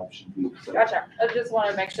accidentally on option B. So, Gotcha. I just want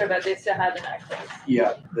to make sure that they still have an access.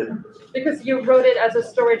 yeah, then, Because you wrote it as a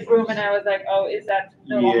storage room and I was like, oh, is that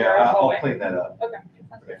no longer a yeah, I'll hallway? clean that up. Okay.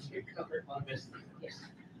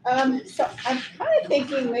 So I'm kind of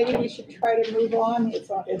thinking maybe we should try to move on. It's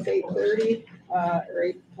 8:30,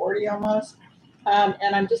 or 8:40 almost.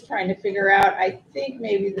 And I'm just trying to figure out, I think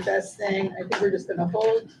maybe the best thing, I think we're just gonna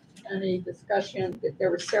hold any discussion, that there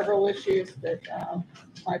were several issues that,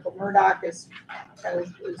 Michael Murdoch is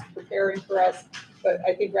preparing for us. But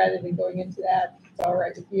I think rather than going into that, it's all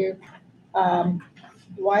right with you.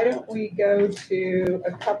 Why don't we go to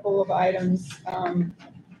a couple of items?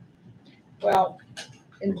 Well,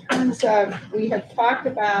 in terms of, we have talked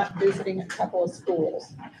about visiting a couple of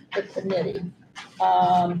schools, the committee.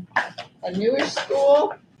 A newish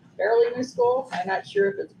school, fairly new school. I'm not sure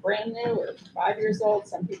if it's brand new or 5 years old.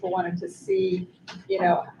 Some people wanted to see,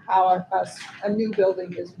 how a new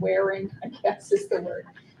building is wearing, I guess is the word.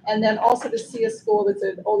 And then also to see a school that's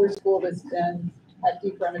an older school that's been at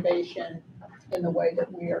deep renovation in the way that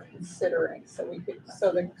we are considering. So we had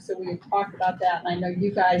talked about that, and I know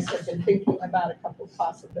you guys have been thinking about a couple of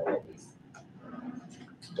possibilities.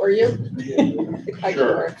 Were you?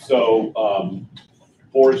 Sure, so,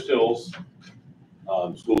 Forest Hills,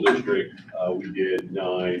 School District, we did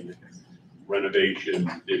 9 renovation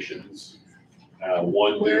additions.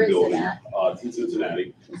 One Where new is it building, at? it's in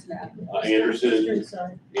Cincinnati, Cincinnati. Anderson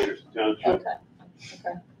Township.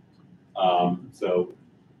 Okay. So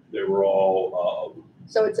they were all,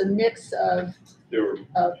 So it's a mix of there were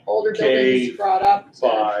older buildings brought up to.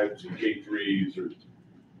 K5s and K3s, or,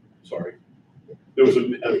 sorry. There was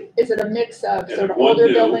Is it a mix of and sort of one older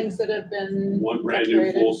new, buildings that have been one brand new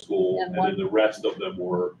upgraded full school, and and then the rest of them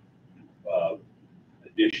were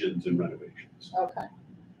additions and renovations. Okay,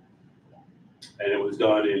 And it was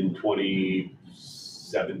done in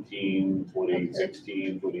 2017,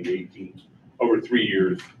 2016, 2018. Over 3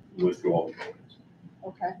 years, we went through all the buildings.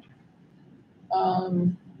 okay.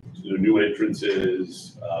 So there were new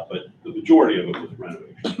entrances, but the majority of it was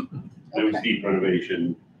renovation. It was deep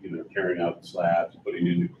renovation, tearing out the slabs, putting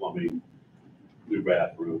in new plumbing, new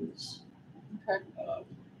bathrooms. Okay.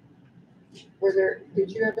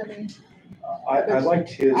 Did you have any? I liked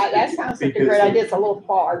his. That sounds like a because great the- idea. It's a little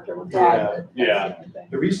far to drive. but that's Yeah. the only thing.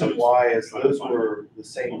 The reason why is those were the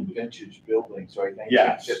same vintage buildings, right,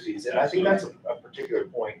 Yes, 1950s. And I think that's a particular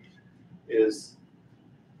point, is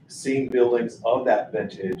seeing buildings of that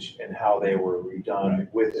vintage and how they were redone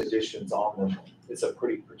with additions on them. It's a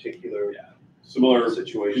pretty particular Similar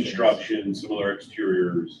situation. construction, similar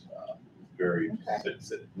exteriors, very,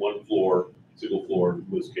 one floor, single floor, in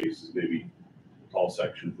most cases, maybe a tall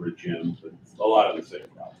section for a gym, but a lot of the same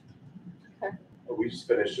problem. We just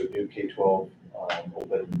finished a new K-12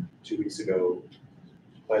 open 2 weeks ago.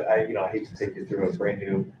 But I hate to take you through a brand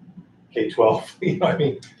new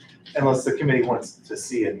K-12, unless the committee wants to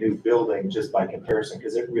see a new building just by comparison,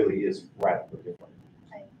 because it really is radically different.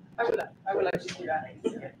 I would like to see that.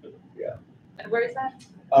 Yeah. And where is that?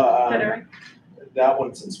 Um, That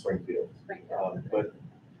one's in Springfield. But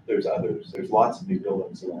there's others. There's lots of new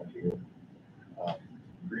buildings around here.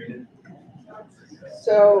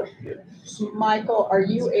 So, Michael, are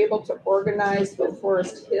you able to organize the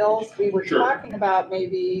Forest Hills? We were Sure. talking about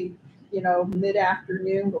maybe,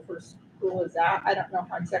 mid-afternoon before school is out. I don't know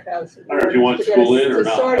how exactly how this would I don't know if work, you want to get school us- in or To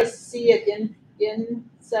not. sort of see it in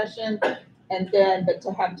session, and then, but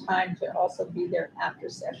to have time to also be there after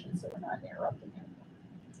session, so we're not interrupting anyone.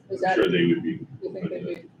 Is that? I'm sure they would be. You think they'd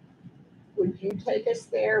be, would you take us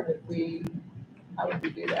there? How would we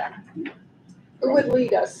do that? Who would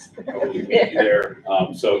lead us? We'd be there,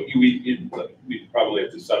 so we'd probably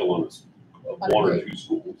have to settle on one or two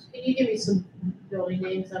schools. Can you give me some building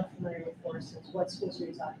names? I'm familiar with Forest Hills. What schools are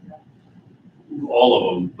you talking about? All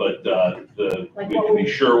of them, but Like it what could be would-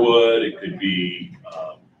 Sherwood, it could be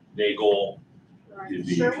Nagel. It'd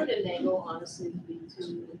be- Sherwood and Nagel honestly would be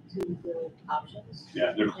two good options.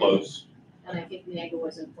 Yeah, they're close, And I think Nagel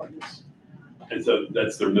was important. and so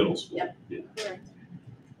that's their middle school. Yep. Yeah. Correct.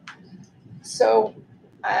 So,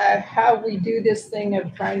 how we do this thing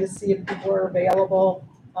of trying to see if people are available,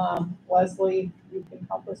 Leslie, you can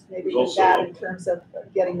help us maybe There's with that also in terms of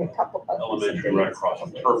getting a couple of. Elementary right across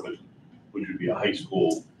from Turpin, which would be a high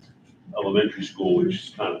school, elementary school, which is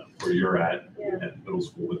kind of where you're at, Yeah. at middle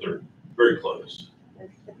school, but they're very close. Have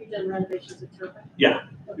you done renovations at Turpin? Yeah,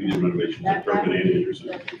 we did renovations at That Turpin would and be- Anderson.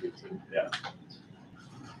 that would be good too. Yeah.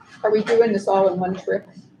 Are we doing this all in one trip?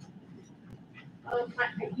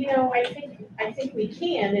 I think we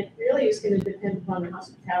can, it really is gonna depend upon the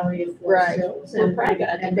hospitality of Right. Forest Hills We're and, probably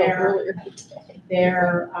gonna have to and go their, earlier.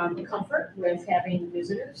 their, comfort with having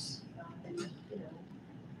visitors. And, you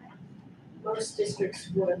know, most districts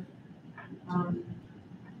would,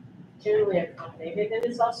 generally accommodate it, and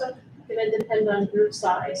it's also gonna depend on group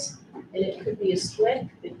size. And it could be a split,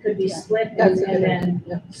 it could be split and That's a good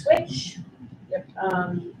then switch.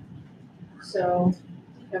 So,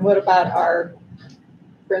 And what about our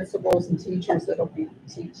principals and teachers that'll be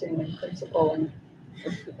teaching and principal and?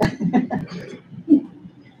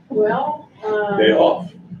 well, Day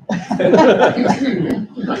off.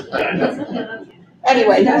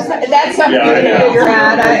 Anyway, that's something Yeah, we I know. can figure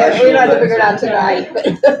out. We don't have to figure it out tonight, but.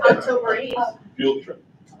 October 8th, Field trip.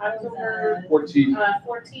 October 14.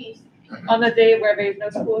 14th, On the day where there is no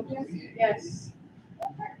school here? yes.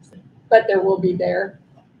 But there will be there.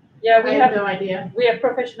 Yeah, I we have have, no idea. we have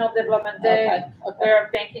professional development day. Okay, okay. We're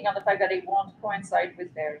banking on the fact that it won't coincide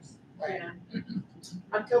with theirs. Yeah.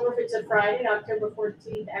 October, if it's a Friday, October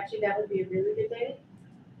 14th, actually, that would be a really good day,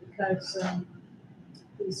 because,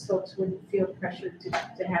 these folks wouldn't feel pressured to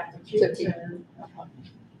have to choose.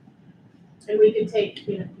 And we could take,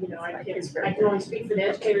 I can only speak for the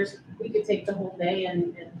educators, we could take the whole day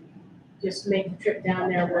and just make the trip down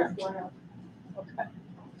there worthwhile. Okay.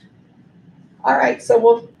 All right, so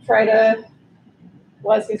we'll try to,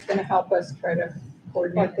 Leslie's gonna help us try to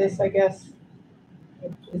coordinate this, I guess.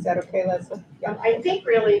 Is that okay, Leslie? I think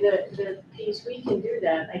really the piece, we can do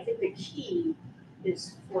that, I think the key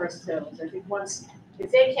is Forest Hills. I think once,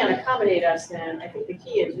 if they can't accommodate us, then I think the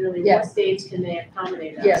key is really what Yes. dates can they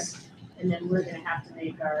accommodate us? Yes. And then we're gonna have to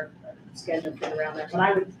make our schedule fit around that, but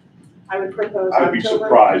I would propose I'd be October,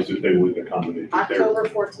 surprised if they wouldn't accommodate it. They're- October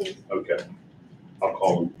 14th. Okay. I'll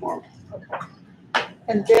call them tomorrow.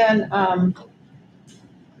 And then,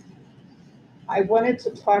 I wanted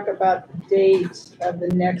to talk about the date of the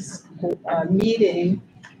next, meeting,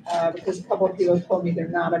 because a couple of people told me they're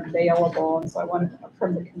not available, and so I wanted,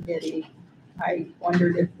 from the committee, I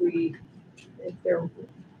wondered if there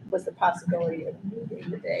was the possibility of moving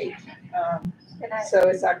the date. So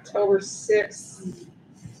it's October 6th,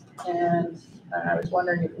 and I was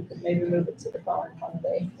wondering if we could maybe move it to the following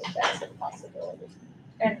Monday, if that's a possibility.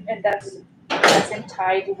 And that's in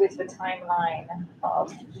tied with the timeline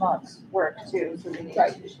of months' work too, so we need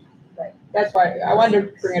Right. Right, that's why I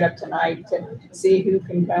wanted to bring it up tonight to see who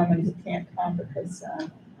can come and who can't come, because, I know.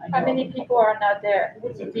 How many people are not there,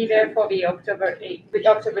 would be there for the October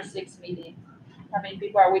 6th meeting? How many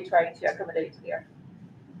people are we trying to accommodate here?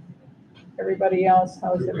 Everybody else,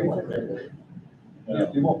 how's everyone?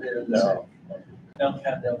 You won't be able to No. Don't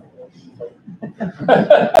count down.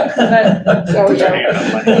 So,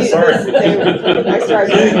 yeah. Sorry. I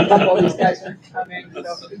started hearing a couple of these guys are coming,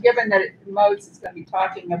 so given that Modes is gonna be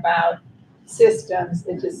talking about systems,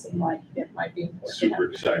 it just seemed like it might be important. to have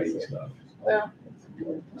Super exciting stuff. Well.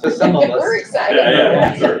 So some of us. We're excited.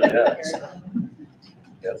 Yeah, sure,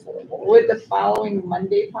 Would the following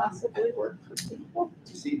Monday possibly work for people?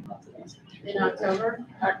 In October?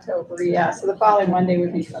 October, yeah, so the following Monday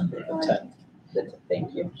would be something like. 10th.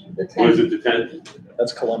 Thank you, the What is 10th. it, the 10th?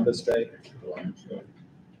 That's Columbus Day.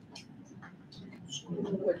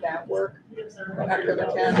 Would that work? After the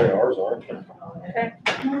 10th? Ours are. Okay,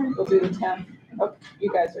 we'll do the 10th. Oh, you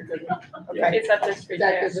guys are good. Okay. It's at the street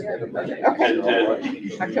That there. is everybody. Okay,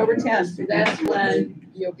 October 10th, that's when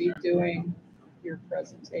you'll be doing your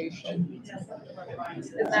presentation.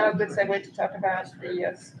 Is now a good segue to talk about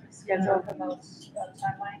the schedule for those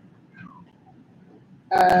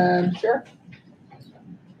timeline? Sure.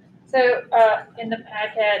 So, in the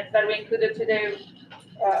packet that we included today,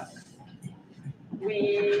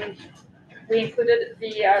 we included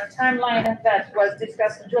the timeline that was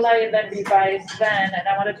discussed in July and then revised then, and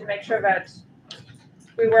I wanted to make sure that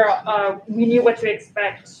we knew what to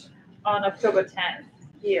expect on October 10th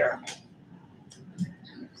here.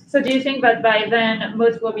 So do you think that by then,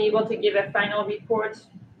 most will be able to give a final report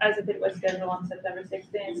as if it was scheduled on September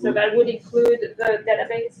 16th? So that would include the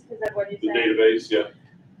database, is that what you The said? database,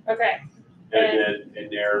 yeah, Okay, and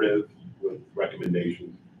narrative with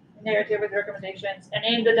recommendations. narrative with recommendations, and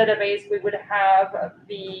in the database, we would have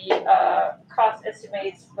the cost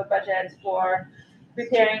estimates for budgets for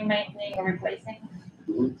repairing, maintaining, or replacing.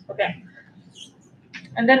 Okay.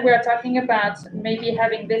 And then we're talking about maybe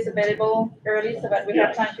having this available early so that we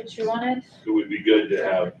have time to chew on it. It would be good to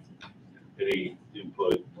have any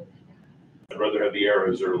input. I'd rather have the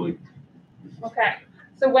arrows early. Okay,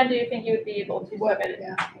 so when do you think you would be able to submit it?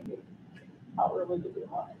 Yeah. How early do you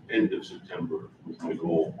want it? End of September is my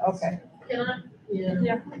goal. Okay. Can I? Yeah.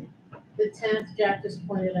 Yeah. The 10th, Jack just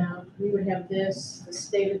pointed out, we would have this, the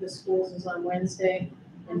state of the schools is on Wednesday,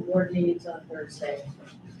 and board meetings on Thursday.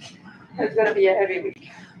 It's gonna be a heavy week,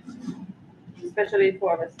 especially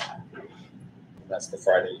for us. That's the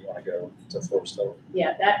Friday you wanna go to Forstow.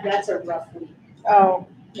 Yeah, that's a rough week. Oh,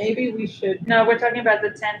 maybe we should, No, we're talking about the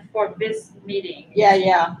 10th for this meeting.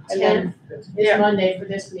 yeah, and then 10th Yeah. is Monday for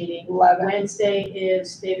this meeting. 11. Wednesday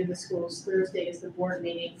is state of the schools, Thursday is the board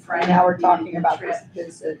meeting, Friday. Now we're the talking about trip.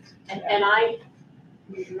 this visit. And I,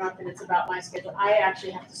 not that it's about my schedule, I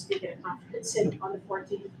actually have to speak at a conference on the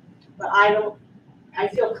 14th, but I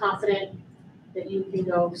feel confident that you can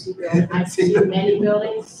go see buildings. I've seen many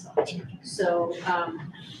buildings, so,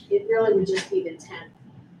 it really would just be the 10th.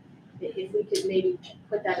 If we could maybe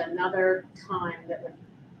put that another time, that would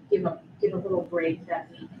give a little break that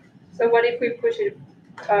week. So what if we push it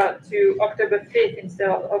to October 5th instead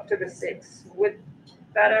of October 6th? Would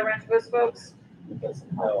that arrange those folks? Because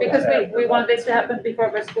we want this to happen before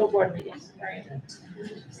the school board meetings, right?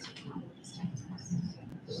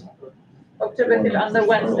 October 5th on the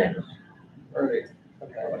Wednesday.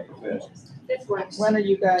 This works. When are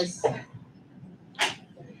you guys?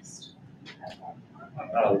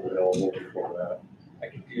 I'm not available before that. I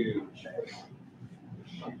could do.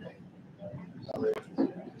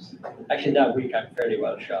 Actually, that week I'm fairly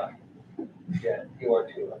well shot. Yeah, you are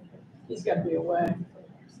too. He's gonna be away.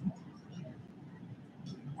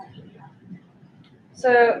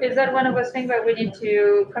 So is that one of those things that we need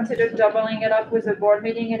to consider doubling it up with a board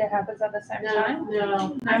meeting and it happens at the same time?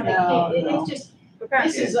 No, No. it's just, Okay.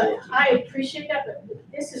 this is, I appreciate that,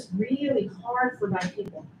 but this is really hard for my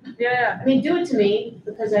people. Yeah, I mean, do it to me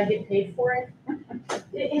because I get paid for it.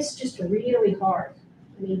 It's just really hard.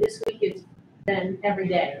 I mean, this week it's been every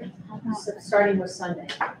day, starting with Sunday.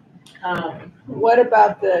 What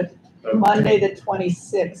about the Monday, the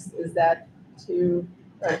 26th? Is that too,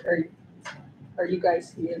 are you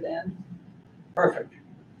guys here then? Perfect.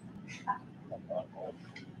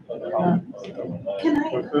 Can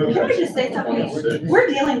I just say something? We're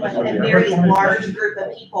dealing with a very large group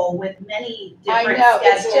of people with many I different know,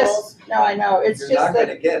 it's schedules. just, no, I know, it's You're just not that,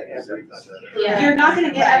 gonna get everybody. You're not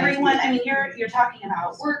gonna get everyone, I mean, you're talking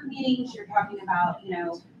about work meetings, you're talking about,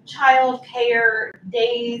 childcare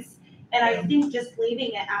days. And I think just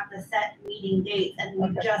leaving it at the set meeting dates, and we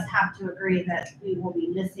just have to agree that we will be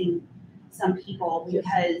missing some people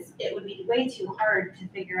because it would be way too hard to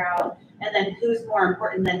figure out, and then who's more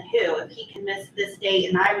important than who. If he can miss this date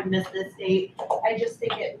and I would miss this date, I just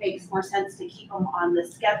think it makes more sense to keep them on the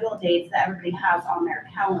scheduled dates that everybody has on their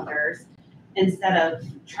calendars instead of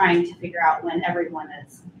trying to figure out when everyone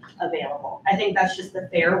is available. I think that's just the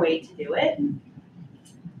fair way to do it.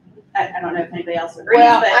 I don't know if anybody else agrees,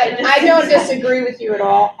 well, but. I don't disagree with you at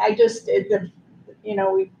all. I just,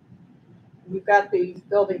 we've got the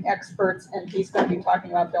building experts and he's gonna be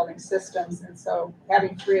talking about building systems. And so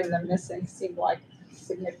having 3 of them missing seemed like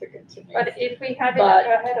significant to me. but if we have it But-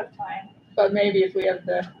 ahead of time, But maybe if we have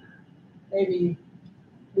maybe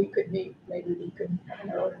we could meet, maybe we could have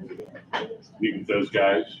an early meeting. Meet with those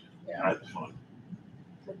guys, Yeah. that's fine.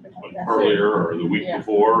 Something Like like that. earlier or the week Yeah.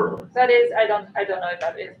 before, or, that is, I don't know if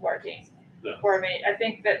that is working No. for me. I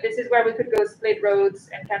think that this is where we could go split roads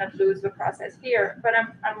and kind of lose the process here. But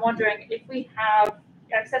I'm wondering if we have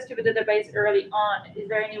access to the database early on, is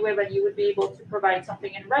there any way that you would be able to provide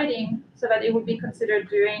something in writing so that it would be considered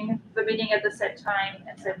doing the meeting at the set time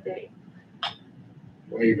and set date?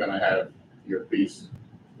 When are you gonna have your piece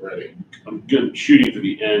ready? I'm good, shooting for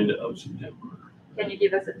the end of September. Can you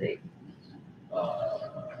give us a date?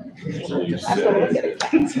 So you I'm gonna look said at it.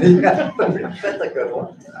 That's a good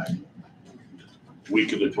one.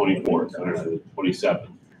 week of the 24th, I don't know, the 27th,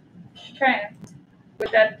 Okay,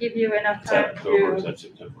 would that give you enough is that time October, is to that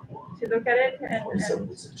September? look at it and?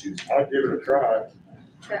 I'll give it a try.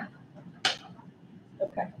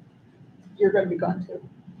 Okay. You're gonna be gone too.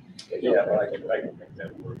 Yeah, but I can make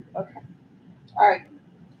that work. Okay. All right.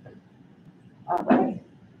 All right.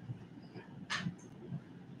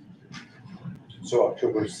 So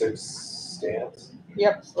October 6th stands,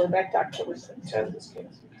 Yep, so we're back to October 6th. 10th is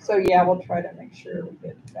canceled. So yeah, we'll try to make sure we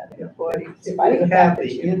get that input. If we have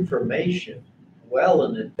the information well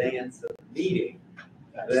in advance of the meeting,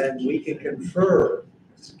 then we can confer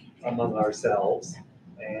among ourselves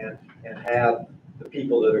and have the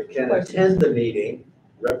people that can attend the meeting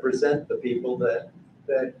represent the people that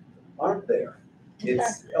aren't there.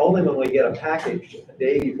 It's only when we get a package a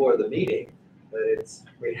day before the meeting that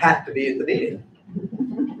we have to be at the meeting.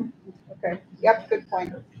 Okay, yep, good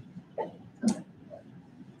point.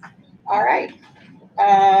 All right.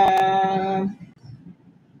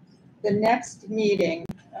 The next meeting,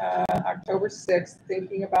 October 6th,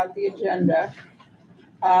 thinking about the agenda.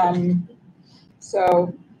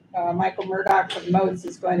 Michael Murdoch of Modes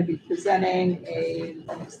is going to be presenting an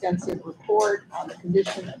extensive report on the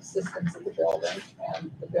condition of systems of the building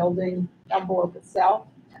and the building envelope itself.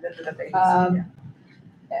 And then the database.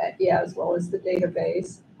 Yeah, as well as the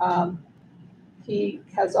database. He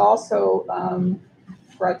has also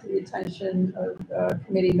brought to the attention of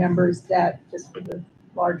committee members that, just for the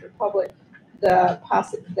larger public, that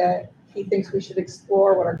he thinks we should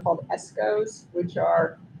explore what are called ESCOs, which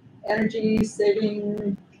are energy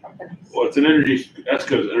saving companies. Well, it's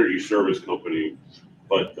ESCO's energy service company,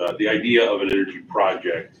 but the idea of an energy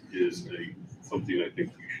project is something I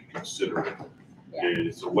think you should consider. Yeah. And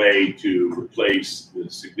it's a way to replace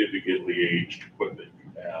the significantly aged equipment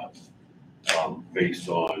you have based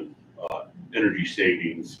on energy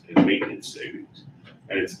savings and maintenance savings.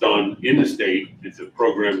 And it's done in the state. It's a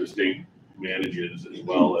program the state manages as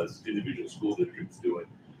well as individual school districts do it.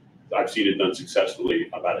 I've seen it done successfully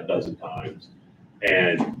about a dozen times.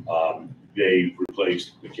 And they've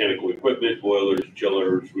replaced mechanical equipment, boilers,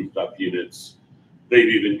 chillers, rooftop units. They've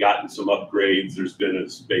even gotten some upgrades. There's been a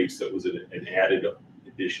space that was an added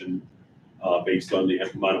addition based on the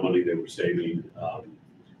amount of money they were saving.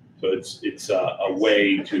 So it's a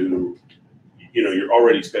way to, you're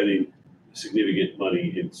already spending significant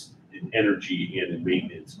money in energy and in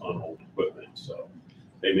maintenance on old equipment. So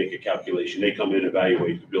they make a calculation. They come in,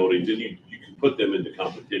 evaluate the buildings, and you can put them into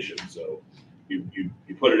competition. So you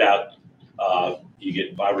put it out. You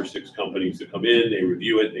get 5 or 6 companies that come in. They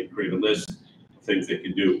review it. They create a list of things they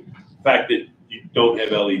can do. The fact that you don't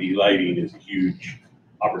have LED lighting is a huge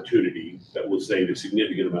opportunity that will save a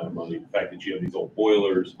significant amount of money. The fact that you have these old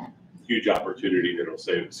boilers, huge opportunity that will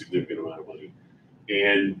save a significant amount of money.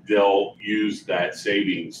 And they'll use that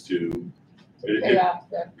savings to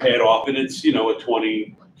pay it off. And it's, a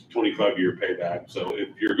 20, 25-year payback. So if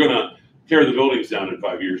you're going to tear the buildings down in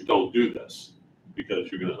 5 years, don't do this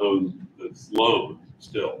because you're going to own this loan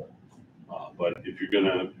still. But if you're going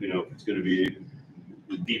to, if it's going to be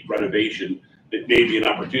a deep renovation, it may be an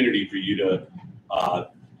opportunity for you to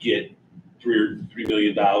get $3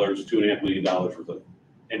 million, $2.5 million worth of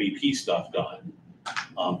MEP stuff done,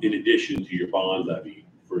 in addition to your bond levy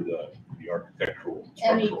for the architectural,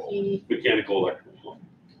 structural, mechanical, electrical.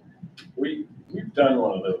 We've done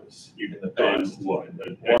one of those in the past. What?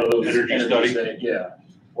 One of those energy study? Yeah,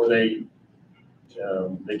 where they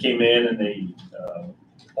came in and they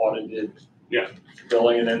audited the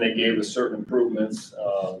building, and then they gave us certain improvements,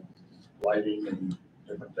 lighting and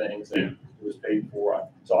different things, and it was paid for.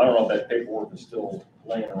 So I don't know if that paperwork is still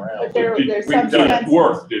laying around. But there's some We've done sense-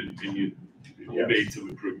 work, and you made some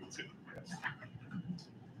improvements in it.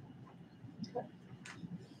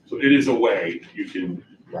 So it is a way you can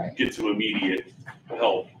get some immediate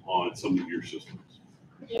help on some of your systems.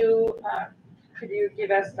 Could you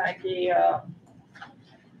give us like a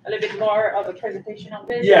little bit more of a presentation on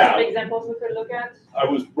this? Yeah. Some examples we could look at? I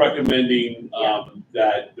was recommending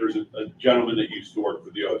that there's a gentleman that used to work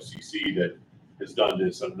for the OFCC that has done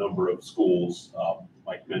this at a number of schools,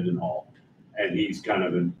 like Mendenhall, and he's kind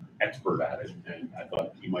of an expert at it. And I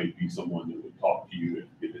thought he might be someone that would talk to you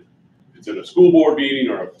if it's in a school board meeting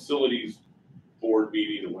or a facilities board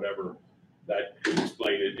meeting or whatever, that could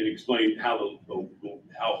explain it and explain how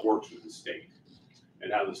how it works with the state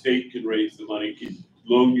and how the state can raise the money, can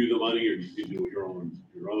loan you the money, or you can do your own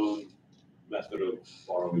method of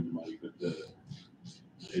borrowing the money. But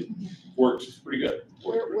it works. It's pretty good.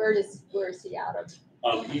 Where is he out of?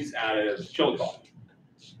 He's out of Chillicothe.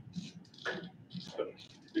 So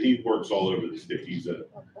he works all over the state. He's a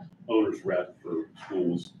owner's rep for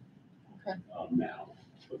schools now.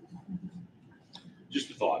 So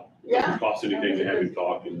just a thought. Yeah. Doesn't cost anything to have him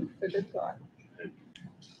talk. And a good thought.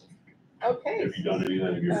 Okay. have you done any of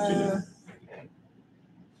that? Have you ever seen it?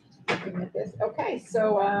 Looking at this. Okay,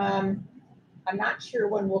 so I'm not sure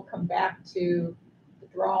when we'll come back to the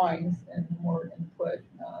drawings and more input.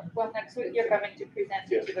 Well, next week you're coming to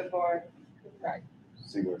present it to the board. Right.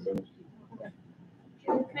 See where it goes.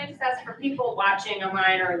 Can I just ask for people watching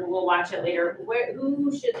online or who will watch it later,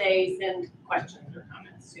 who should they send questions or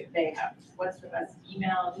comments to if they have? What's the best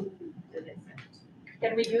email? Who do they send?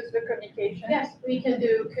 Can we use the communication? Yes, we can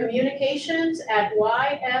do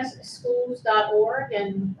communications@ysschools.org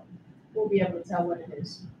and we'll be able to tell what it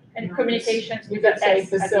is. And communications You with could an say S at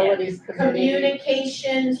the end. facilities committee.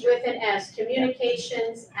 Communications with an S,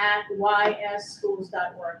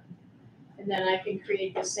 communications@ysschools.org. And then I can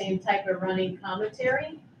create the same type of running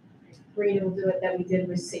commentary. Rena will do it that we did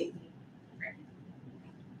with safety.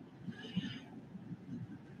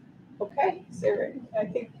 Okay, so I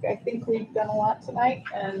think we've done a lot tonight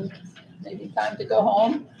and maybe time to go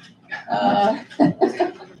home.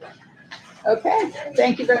 Okay,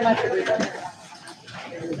 thank you very much, everybody.